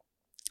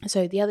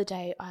 So the other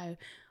day I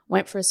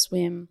went for a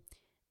swim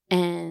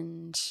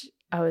and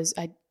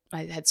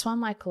I had swum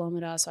my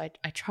kilometer. So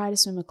I try to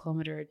swim a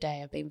kilometer a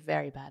day. I've been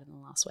very bad in the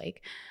last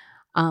week.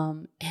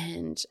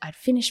 And I'd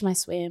finished my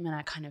swim and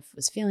I kind of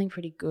was feeling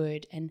pretty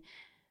good. And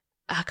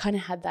I kind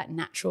of had that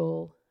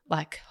natural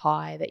like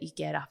high that you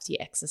get after you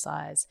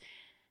exercise.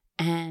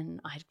 And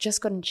I'd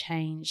just gotten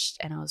changed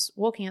and I was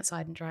walking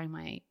outside and drying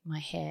my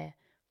hair.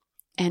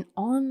 And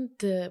on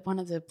one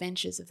of the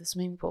benches of the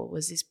swimming pool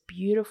was this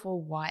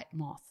beautiful white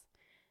moth.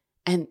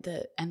 And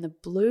the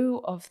blue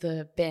of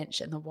the bench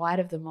and the white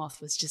of the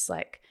moth was just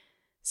like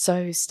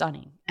so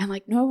stunning. And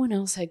like no one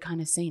else had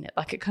kind of seen it.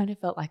 Like it kind of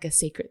felt like a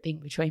secret thing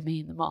between me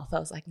and the moth. I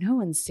was like, no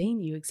one's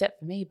seen you except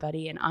for me,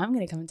 buddy. And I'm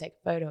going to come and take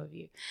a photo of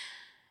you.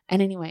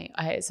 And anyway,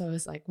 so I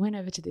was like, went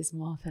over to this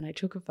moth and I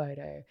took a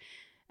photo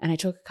and I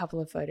took a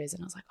couple of photos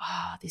and I was like,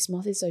 oh, this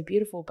moth is so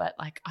beautiful. But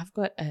like I've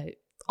got a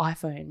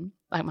iPhone,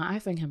 like my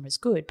iPhone camera is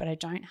good, but I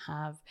don't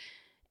have,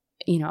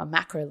 a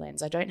macro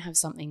lens. I don't have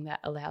something that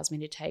allows me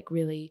to take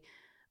really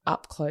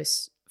up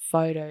close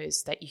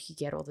photos that you could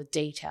get all the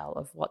detail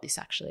of what this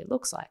actually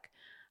looks like.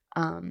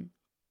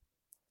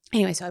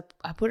 Anyway, so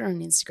I put it on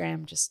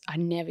Instagram. I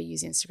never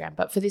use Instagram,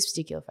 but for this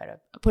particular photo,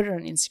 I put it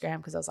on Instagram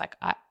because I was like,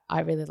 I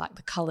really like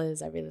the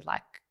colors. I really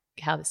like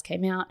how this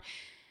came out.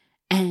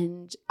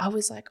 And I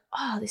was like,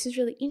 oh, this is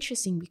really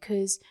interesting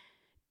because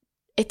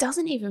it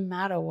doesn't even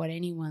matter what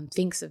anyone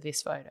thinks of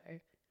this photo.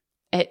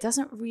 It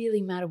doesn't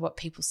really matter what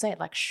people say.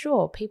 Like,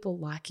 sure, people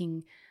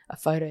liking a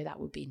photo, that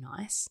would be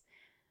nice.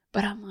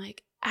 But I'm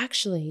like,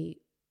 actually,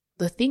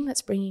 the thing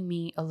that's bringing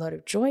me a lot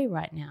of joy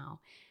right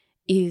now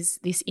is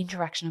this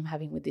interaction I'm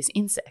having with this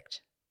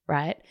insect,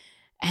 right?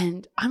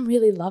 And I'm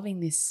really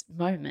loving this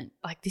moment.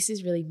 Like, this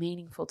is really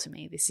meaningful to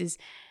me.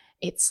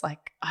 It's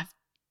like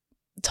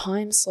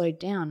time slowed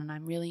down and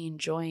I'm really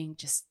enjoying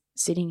just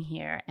sitting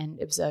here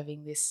and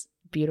observing this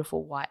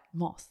beautiful white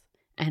moth.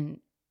 And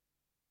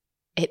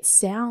it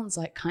sounds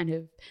like kind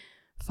of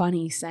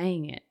funny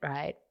saying it,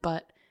 right?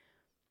 But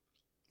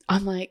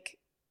I'm like,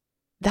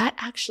 that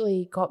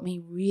actually got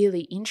me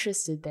really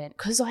interested then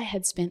because I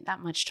had spent that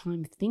much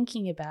time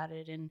thinking about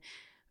it and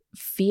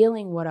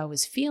feeling what I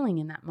was feeling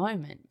in that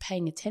moment,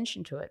 paying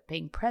attention to it,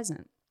 being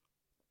present.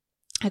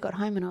 I got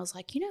home and I was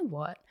like, you know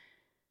what?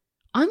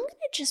 I'm going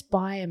to just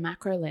buy a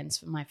macro lens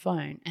for my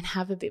phone and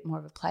have a bit more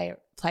of a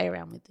play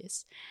around with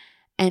this.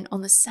 And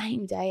on the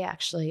same day,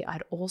 actually,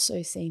 I'd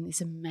also seen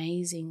this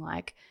amazing,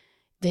 like,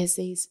 there's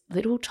these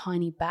little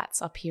tiny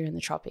bats up here in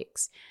the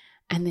tropics,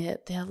 and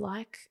they're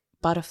like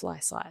butterfly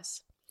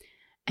size.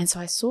 And so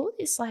I saw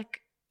this,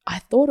 like, I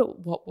thought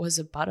what was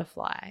a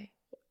butterfly.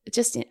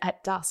 Just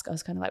at dusk, I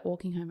was kind of like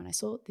walking home and I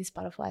saw this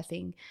butterfly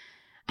thing.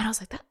 And I was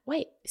like,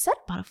 wait, is that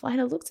a butterfly?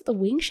 And I looked at the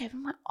wing shape and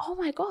I'm like, oh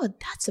my God,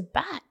 that's a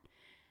bat.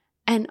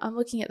 And I'm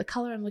looking at the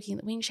color, I'm looking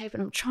at the wing shape,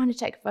 and I'm trying to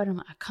take a photo. I'm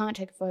like, I can't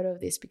take a photo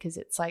of this because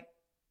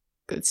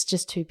it's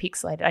just too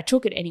pixelated. I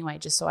took it anyway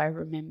just so I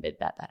remembered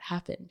that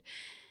happened.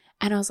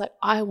 And I was like,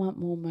 I want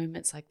more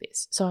moments like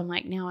this. So I'm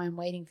like, now I'm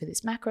waiting for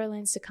this macro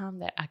lens to come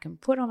that I can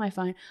put on my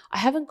phone. I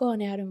haven't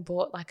gone out and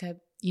bought like a,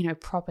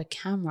 proper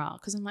camera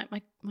because I'm like,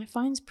 my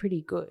phone's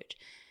pretty good.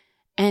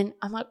 And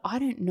I'm like, I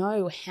don't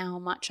know how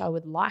much I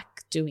would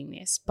like doing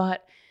this,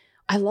 but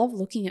I love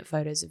looking at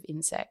photos of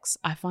insects.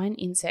 I find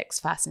insects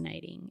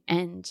fascinating,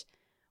 and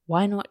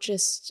why not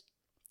just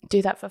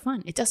do that for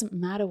fun? It doesn't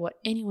matter what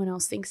anyone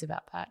else thinks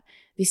about that.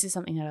 This is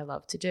something that I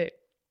love to do.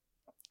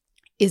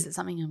 Is it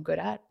something I'm good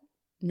at?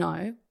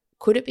 No.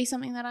 Could it be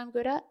something that I'm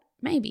good at?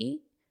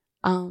 Maybe.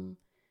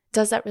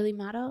 Does that really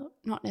matter?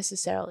 Not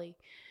necessarily.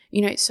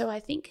 So I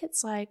think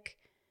it's like,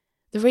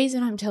 the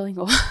reason I'm telling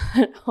all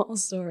that whole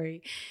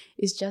story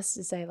is just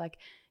to say, like,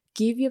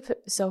 give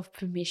yourself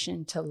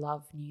permission to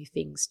love new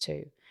things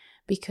too.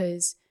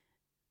 Because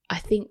I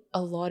think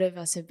a lot of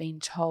us have been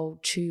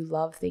told to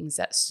love things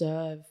that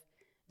serve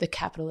the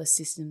capitalist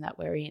system that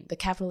we're in, the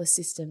capitalist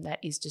system that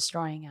is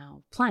destroying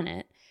our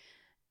planet.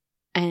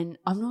 And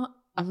I'm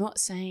not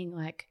saying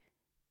like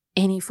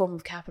any form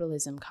of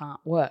capitalism can't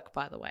work,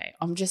 by the way.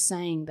 I'm just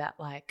saying that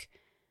like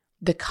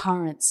the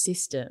current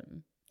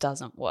system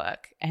doesn't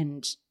work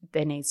and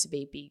there needs to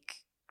be big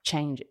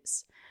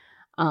changes.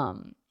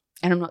 And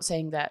I'm not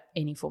saying that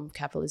any form of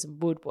capitalism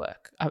would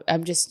work.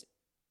 I'm just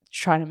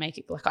trying to make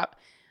it like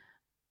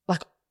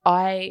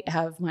I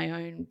have my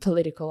own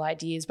political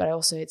ideas, but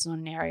also it's not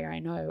an area I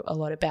know a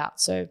lot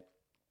about. So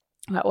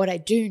what I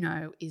do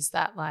know is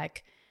that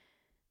like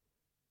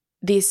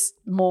this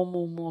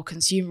more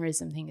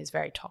consumerism thing is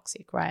very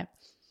toxic, right?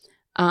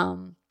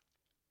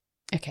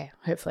 Okay,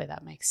 hopefully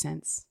that makes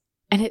sense.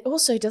 And it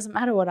also doesn't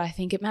matter what I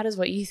think, it matters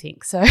what you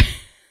think. So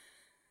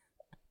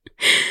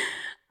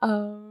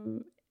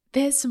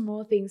there's some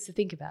more things to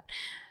think about.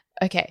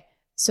 Okay,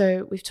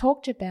 so we've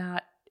talked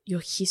about your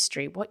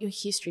history, what your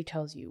history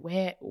tells you,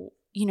 where,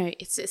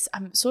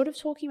 I'm sort of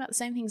talking about the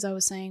same things I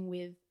was saying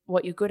with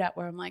what you're good at,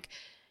 where I'm like,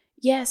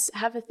 yes,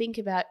 have a think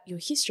about your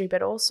history,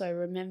 but also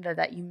remember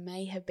that you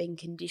may have been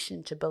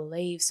conditioned to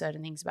believe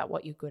certain things about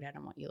what you're good at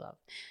and what you love.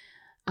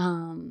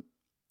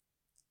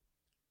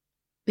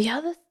 The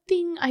other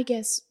thing, I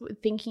guess,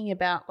 thinking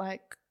about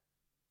like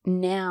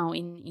now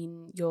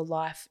in your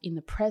life in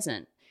the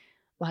present,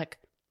 like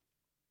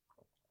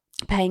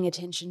paying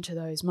attention to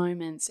those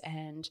moments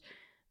and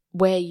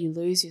where you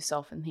lose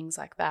yourself and things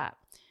like that.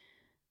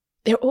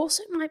 There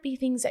also might be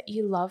things that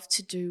you love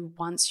to do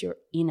once you're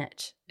in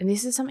it. And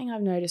this is something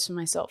I've noticed for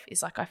myself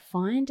is like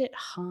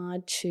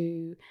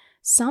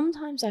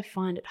sometimes I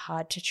find it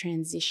hard to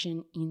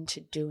transition into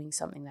doing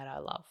something that I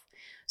love.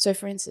 So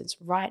for instance,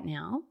 right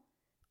now,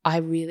 I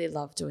really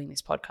love doing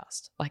this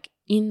podcast. Like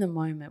in the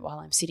moment while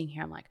I'm sitting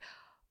here, I'm like,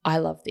 I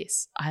love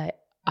this. I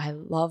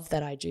love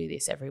that I do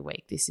this every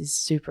week. This is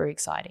super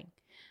exciting.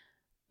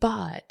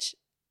 But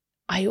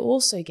I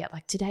also get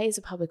like today is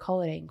a public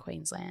holiday in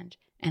Queensland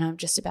and I'm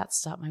just about to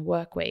start my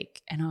work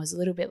week and I was a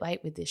little bit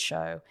late with this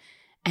show.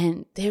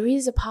 And there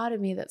is a part of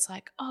me that's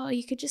like, oh,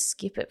 you could just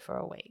skip it for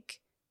a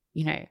week,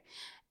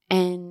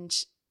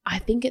 And I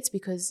think it's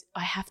because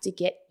I have to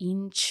get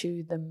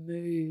into the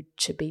mood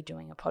to be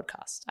doing a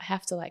podcast. I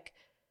have to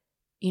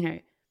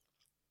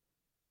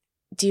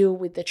deal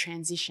with the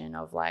transition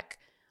of like,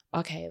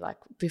 okay, like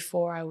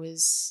before I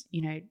was,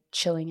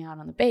 chilling out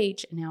on the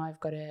beach and now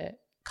I've got to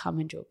come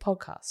and do a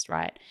podcast,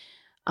 right?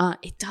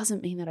 It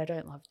doesn't mean that I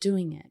don't love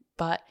doing it,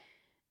 but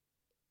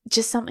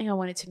just something I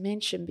wanted to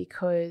mention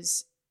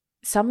because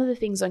some of the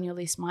things on your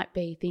list might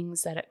be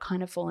things that it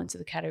kind of fall into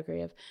the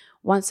category of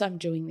once I'm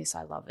doing this,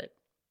 I love it.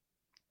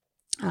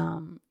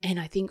 And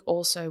I think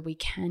also we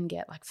can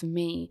get, like for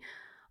me,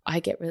 I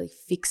get really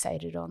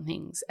fixated on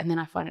things and then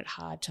I find it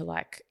hard to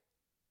like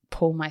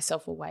pull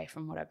myself away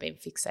from what I've been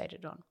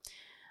fixated on.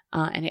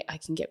 And I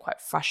can get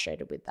quite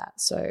frustrated with that.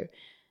 So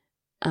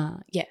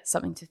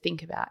something to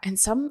think about. And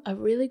a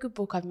really good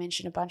book I've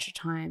mentioned a bunch of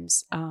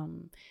times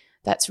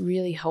that's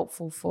really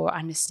helpful for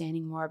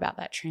understanding more about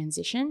that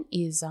transition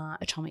is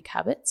Atomic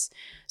Habits.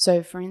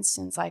 So for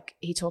instance, like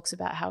he talks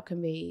about how it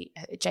can be,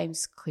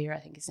 James Clear, I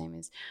think his name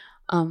is,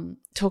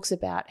 talks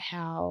about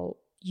how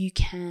you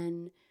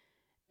can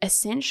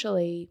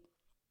essentially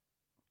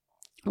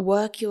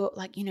work your,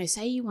 like,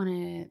 say you want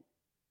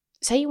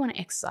to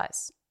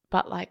exercise,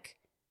 but like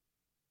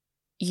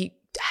you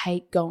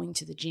hate going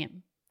to the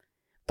gym,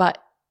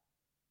 but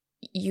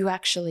you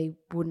actually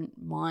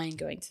wouldn't mind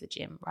going to the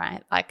gym,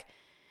 right? Like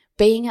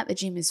being at the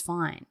gym is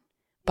fine,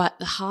 but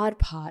the hard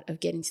part of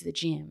getting to the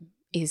gym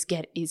is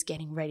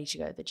getting ready to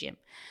go to the gym.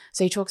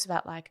 So he talks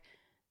about like,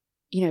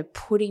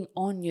 putting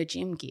on your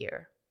gym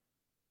gear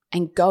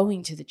and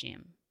going to the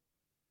gym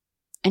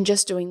and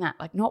just doing that,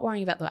 like not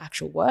worrying about the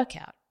actual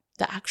workout,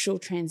 the actual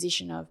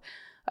transition of,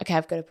 okay,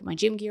 I've got to put my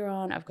gym gear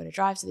on, I've got to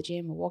drive to the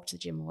gym or walk to the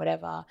gym or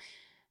whatever,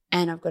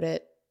 and I've got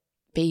to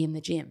be in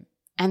the gym.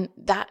 And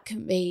that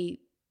can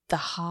be the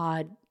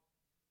hard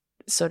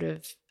sort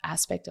of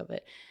aspect of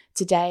it.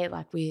 Today,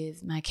 like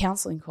with my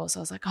counseling course, I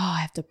was like, I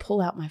have to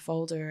pull out my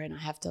folder and I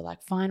have to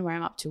like find where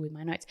I'm up to with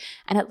my notes.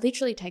 And it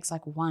literally takes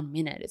like 1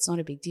 minute. It's not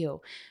a big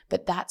deal.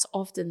 But that's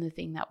often the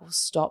thing that will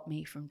stop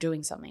me from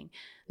doing something.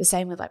 The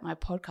same with like my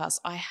podcast.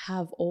 I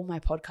have all my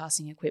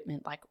podcasting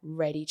equipment like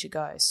ready to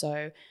go.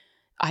 So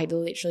I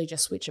literally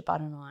just switch a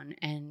button on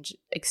and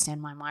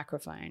extend my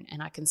microphone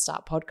and I can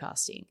start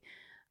podcasting.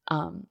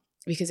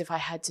 because if I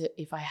had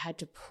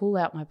to pull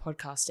out my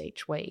podcast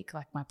each week,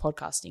 like my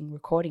podcasting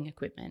recording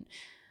equipment,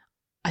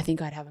 I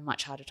think I'd have a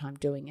much harder time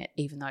doing it,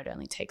 even though it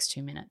only takes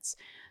 2 minutes.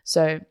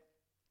 So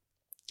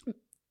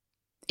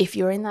if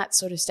you're in that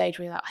sort of stage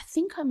where you're like, I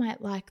think I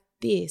might like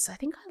this, I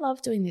think I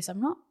love doing this,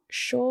 I'm not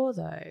sure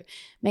though,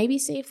 maybe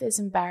see if there's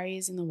some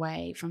barriers in the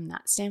way from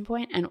that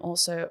standpoint. And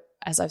also,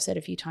 as I've said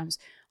a few times,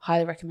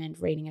 highly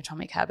recommend reading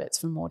Atomic Habits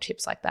for more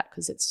tips like that,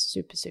 because it's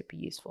super, super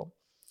useful.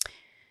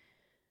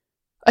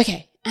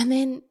 Okay, and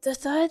then the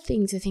third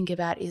thing to think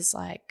about is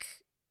like,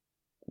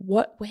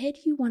 where do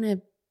you want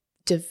to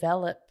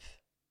develop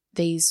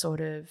these sort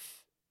of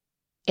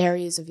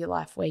areas of your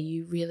life where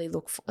you really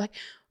look for, like,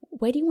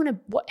 where do you want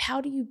to,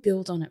 how do you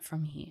build on it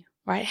from here,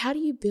 right? How do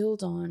you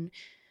build on,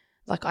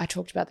 like I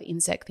talked about the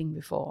insect thing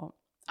before.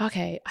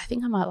 Okay, I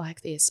think I might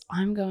like this.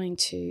 I'm going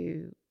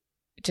to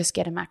just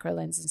get a macro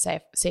lens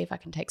and see if I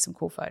can take some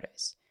cool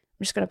photos.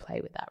 I'm just going to play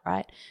with that,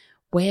 right?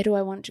 Where do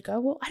I want it to go?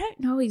 Well, I don't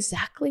know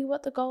exactly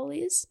what the goal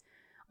is.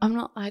 I'm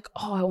not like,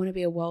 oh, I want to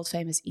be a world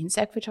famous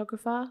insect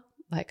photographer.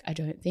 Like, I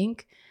don't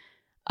think.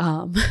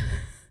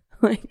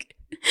 Like,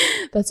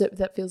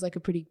 that feels like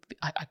a pretty,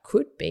 I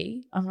could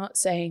be. I'm not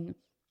saying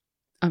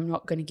I'm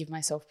not going to give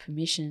myself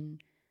permission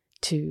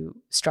to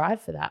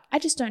strive for that. I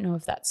just don't know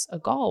if that's a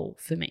goal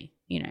for me,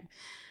 you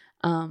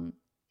know.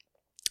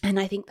 And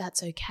I think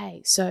that's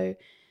okay. So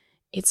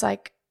it's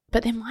like,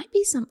 but there might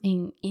be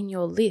something in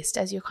your list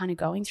as you're kind of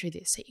going through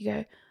this that you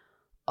go,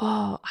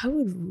 oh, I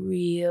would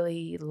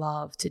really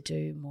love to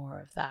do more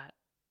of that.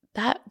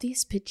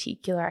 This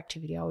particular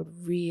activity I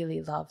would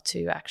really love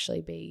to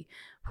actually be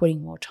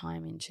putting more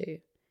time into.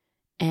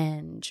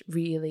 And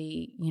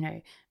really, you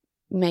know,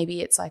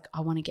 maybe it's like I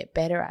want to get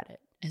better at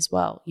it as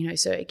well. You know,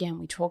 so again,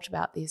 we talked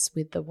about this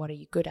with the what are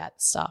you good at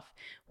stuff.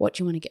 What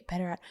do you want to get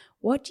better at?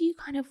 What do you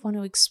kind of want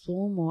to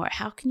explore more?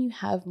 How can you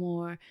have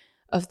more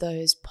of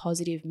those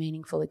positive,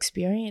 meaningful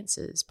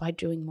experiences by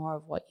doing more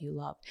of what you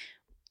love?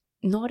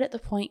 Not at the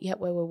point yet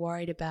where we're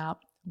worried about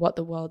what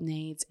the world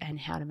needs and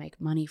how to make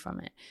money from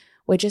it.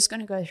 We're just going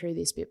to go through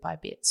this bit by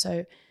bit.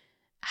 So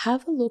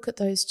have a look at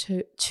those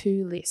two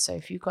lists. So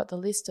if you've got the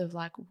list of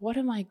like, what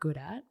am I good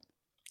at?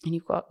 And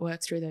you've got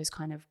work through those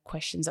kind of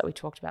questions that we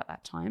talked about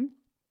that time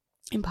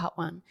in part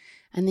 1.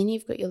 And then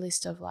you've got your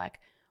list of like,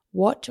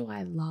 what do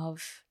I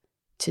love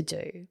to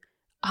do?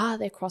 Are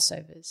there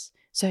crossovers?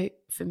 So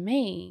for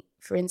me,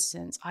 for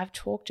instance, I've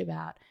talked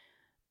about,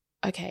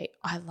 okay,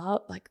 I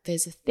love, like,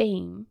 there's a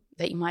theme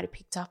that you might have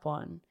picked up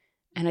on,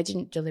 and I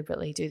didn't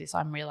deliberately do this,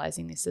 I'm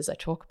realizing this as I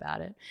talk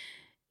about it,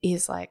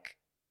 is like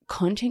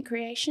content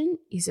creation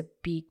is a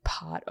big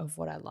part of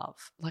what I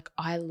love. Like,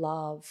 I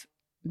love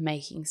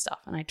making stuff.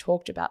 And I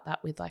talked about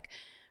that with, like,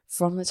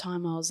 from the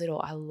time I was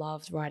little, I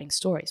loved writing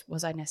stories.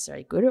 Was I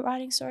necessarily good at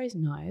writing stories?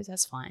 No,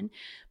 that's fine.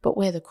 But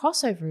where the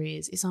crossover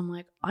is I'm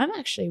like, I'm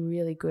actually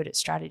really good at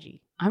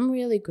strategy. I'm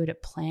really good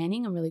at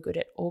planning. I'm really good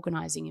at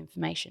organizing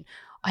information.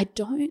 I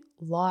don't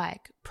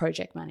like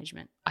project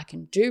management. I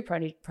can do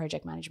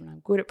project management.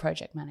 I'm good at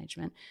project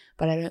management,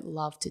 but I don't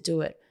love to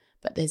do it.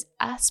 But there's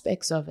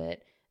aspects of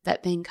it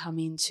that then come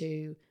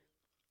into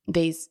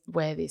these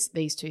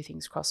two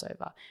things cross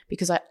over,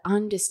 because I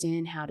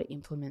understand how to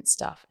implement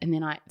stuff, and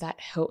then that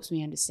helps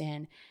me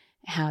understand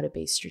how to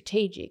be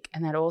strategic,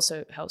 and that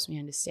also helps me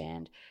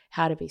understand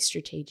how to be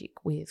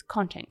strategic with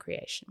content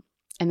creation.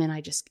 And then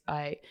I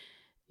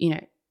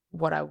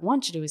what I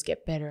want to do is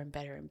get better and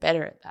better and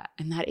better at that,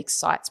 and that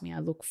excites me. I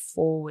look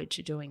forward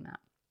to doing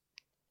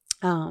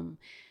that,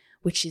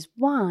 which is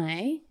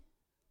why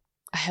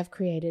I have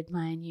created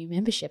my new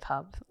membership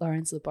hub,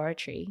 Lauren's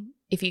Laboratory.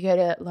 If you go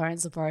to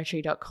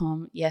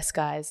laurenslaboratory.com, yes,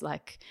 guys,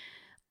 like,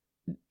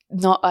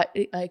 not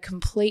a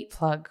complete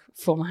plug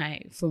for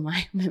my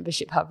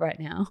membership hub right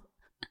now.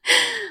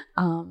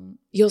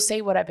 You'll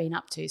see what I've been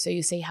up to. So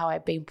you'll see how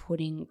I've been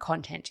putting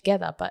content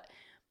together. But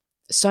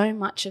so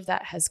much of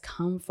that has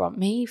come from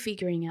me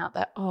figuring out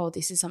that, oh,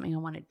 this is something I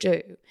want to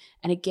do.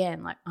 And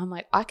again,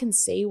 I can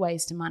see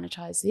ways to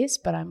monetize this,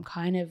 but I'm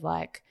kind of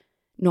like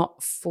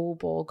not full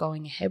ball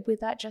going ahead with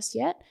that just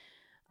yet,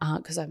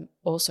 because I'm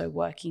also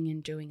working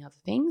and doing other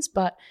things.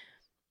 But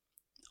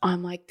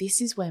I'm like,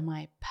 this is where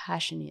my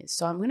passion is.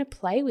 So I'm going to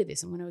play with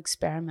this. I'm going to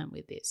experiment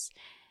with this.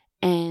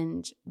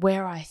 And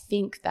where I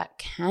think that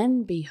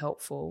can be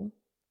helpful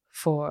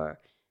for,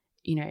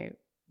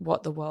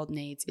 what the world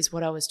needs is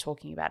what I was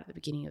talking about at the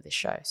beginning of the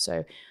show.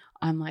 So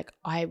I'm like,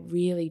 I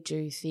really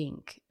do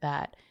think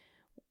that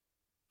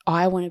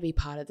I want to be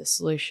part of the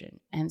solution.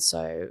 And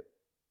so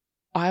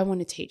I want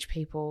to teach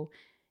people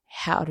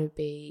how to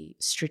be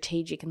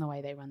strategic in the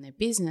way they run their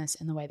business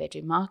and the way they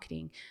do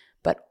marketing,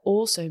 but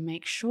also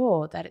make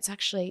sure that it's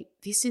actually,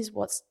 this is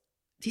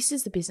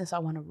the business I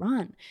want to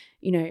run.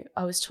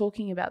 I was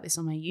talking about this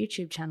on my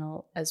YouTube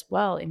channel as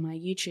well, in my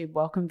YouTube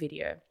welcome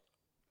video.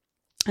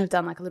 I've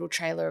done like a little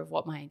trailer of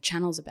what my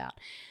channel's about.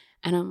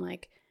 And I'm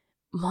like,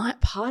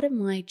 part of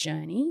my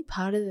journey,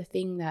 part of the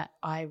thing that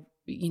I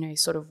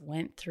sort of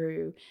went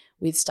through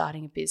with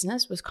starting a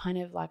business was kind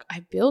of like I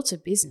built a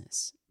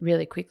business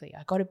really quickly.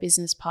 I got a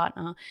business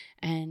partner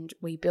and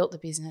we built the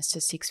business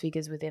to 6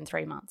 figures within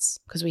 3 months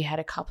because we had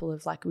a couple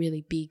of like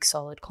really big,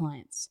 solid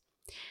clients.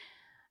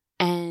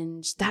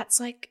 And that's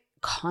like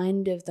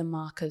kind of the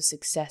mark of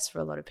success for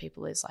a lot of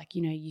people is like,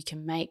 you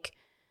can make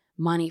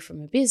money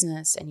from a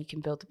business and you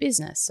can build a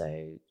business.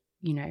 So,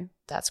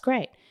 that's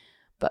great.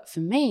 But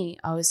for me,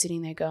 I was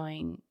sitting there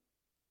going,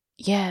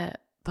 yeah,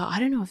 but I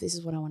don't know if this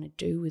is what I want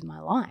to do with my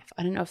life.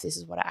 I don't know if this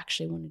is what I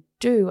actually want to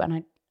do.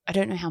 And I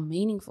don't know how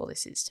meaningful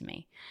this is to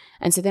me.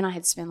 And so then I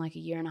had spent like a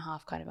year and a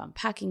half kind of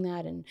unpacking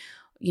that. And,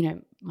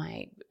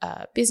 my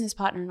business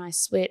partner and I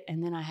split.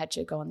 And then I had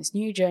to go on this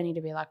new journey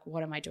to be like,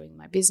 what am I doing in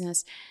my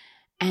business?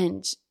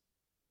 And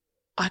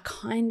I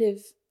kind of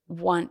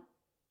want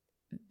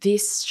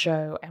this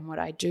show and what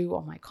I do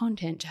on my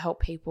content to help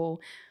people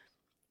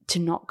to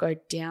not go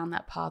down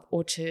that path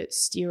or to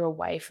steer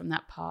away from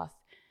that path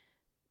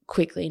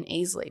quickly and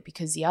easily.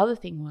 Because the other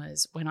thing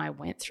was when I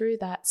went through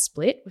that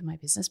split with my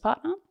business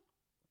partner,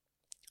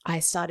 I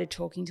started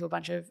talking to a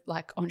bunch of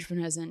like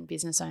entrepreneurs and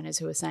business owners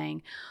who were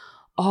saying,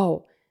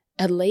 oh,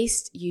 at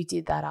least you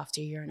did that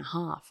after a year and a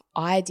half.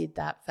 I did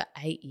that for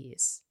 8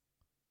 years.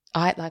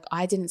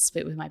 I didn't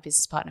split with my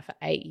business partner for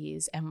 8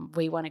 years and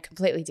we wanted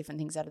completely different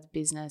things out of the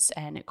business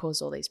and it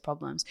caused all these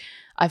problems.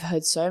 I've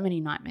heard so many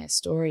nightmare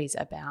stories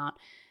about,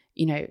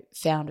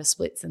 founder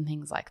splits and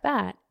things like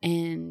that.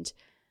 And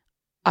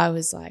I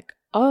was like,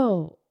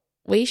 oh,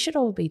 we should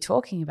all be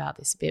talking about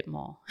this a bit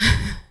more.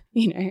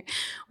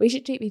 We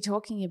should be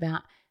talking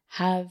about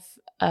have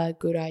a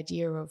good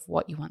idea of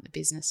what you want the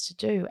business to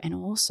do and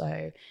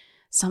also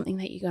something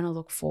that you're going to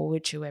look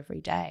forward to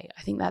every day.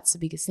 I think that's the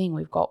biggest thing.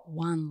 We've got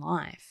one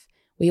life.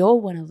 We all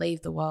want to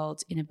leave the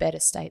world in a better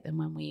state than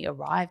when we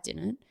arrived in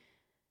it.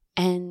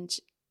 And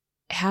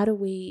how do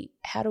we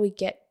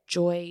get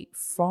joy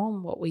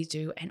from what we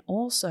do and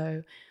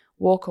also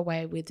walk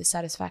away with the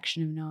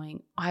satisfaction of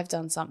knowing I've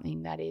done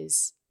something that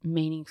is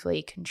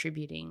meaningfully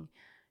contributing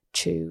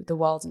to the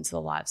world and to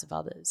the lives of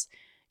others.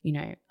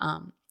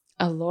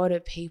 A lot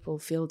of people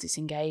feel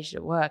disengaged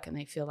at work and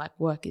they feel like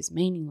work is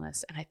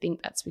meaningless. And I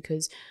think that's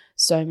because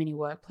so many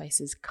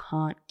workplaces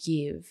can't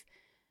give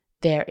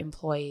their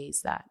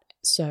employees that.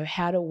 So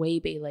how do we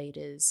be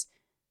leaders?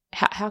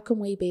 How can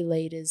we be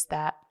leaders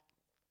that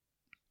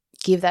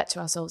give that to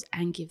ourselves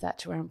and give that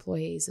to our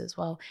employees as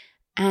well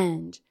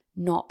and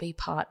not be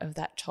part of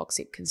that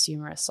toxic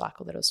consumerist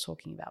cycle that I was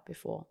talking about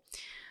before?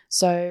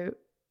 So,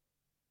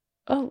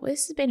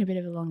 this has been a bit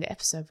of a longer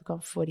episode. We've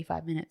gone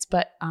 45 minutes,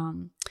 but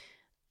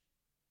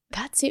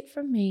that's it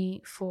from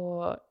me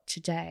for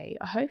today.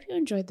 I hope you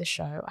enjoyed the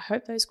show. I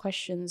hope those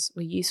questions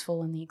were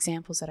useful and the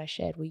examples that I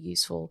shared were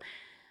useful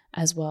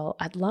as well.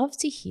 I'd love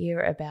to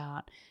hear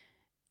about,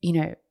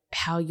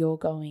 how you're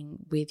going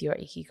with your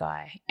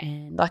Ikigai.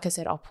 And like I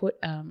said, I'll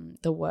put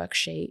the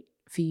worksheet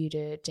for you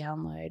to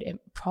download. It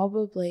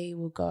probably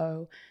will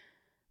go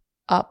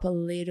up a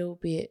little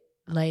bit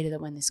later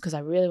than when because I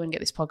really want to get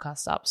this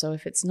podcast up. So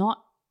if it's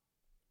not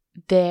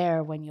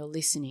there when you're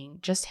listening,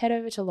 just head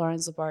over to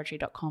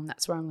laurenslaboratory.com.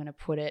 That's where I'm going to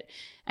put it.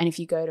 And if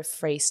you go to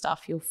free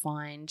stuff, you'll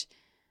find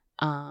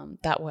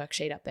that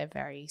worksheet up there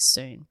very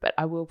soon. But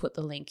I will put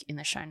the link in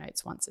the show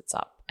notes once it's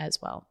up as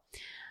well.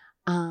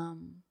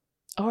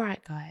 All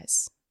right,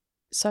 guys.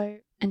 So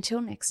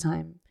until next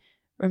time,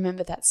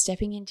 remember that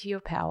stepping into your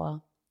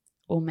power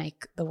will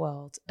make the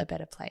world a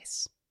better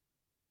place.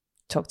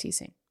 Talk to you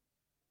soon.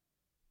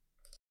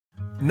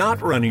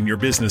 Not running your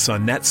business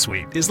on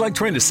NetSuite is like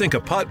trying to sink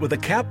a putt with a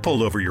cap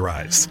pulled over your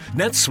eyes.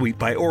 NetSuite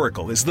by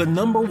Oracle is the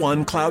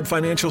 #1 cloud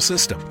financial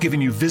system, giving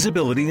you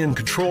visibility and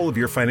control of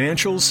your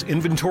financials,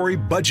 inventory,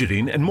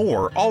 budgeting, and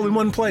more all in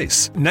one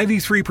place.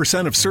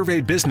 93% of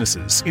surveyed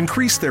businesses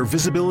increase their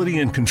visibility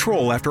and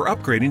control after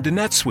upgrading to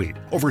NetSuite.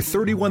 Over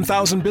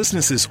 31,000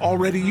 businesses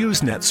already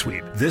use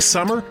NetSuite. This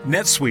summer,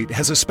 NetSuite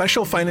has a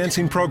special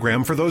financing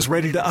program for those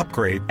ready to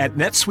upgrade at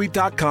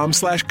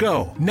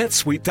netsuite.com/go.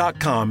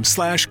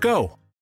 netsuite.com/go.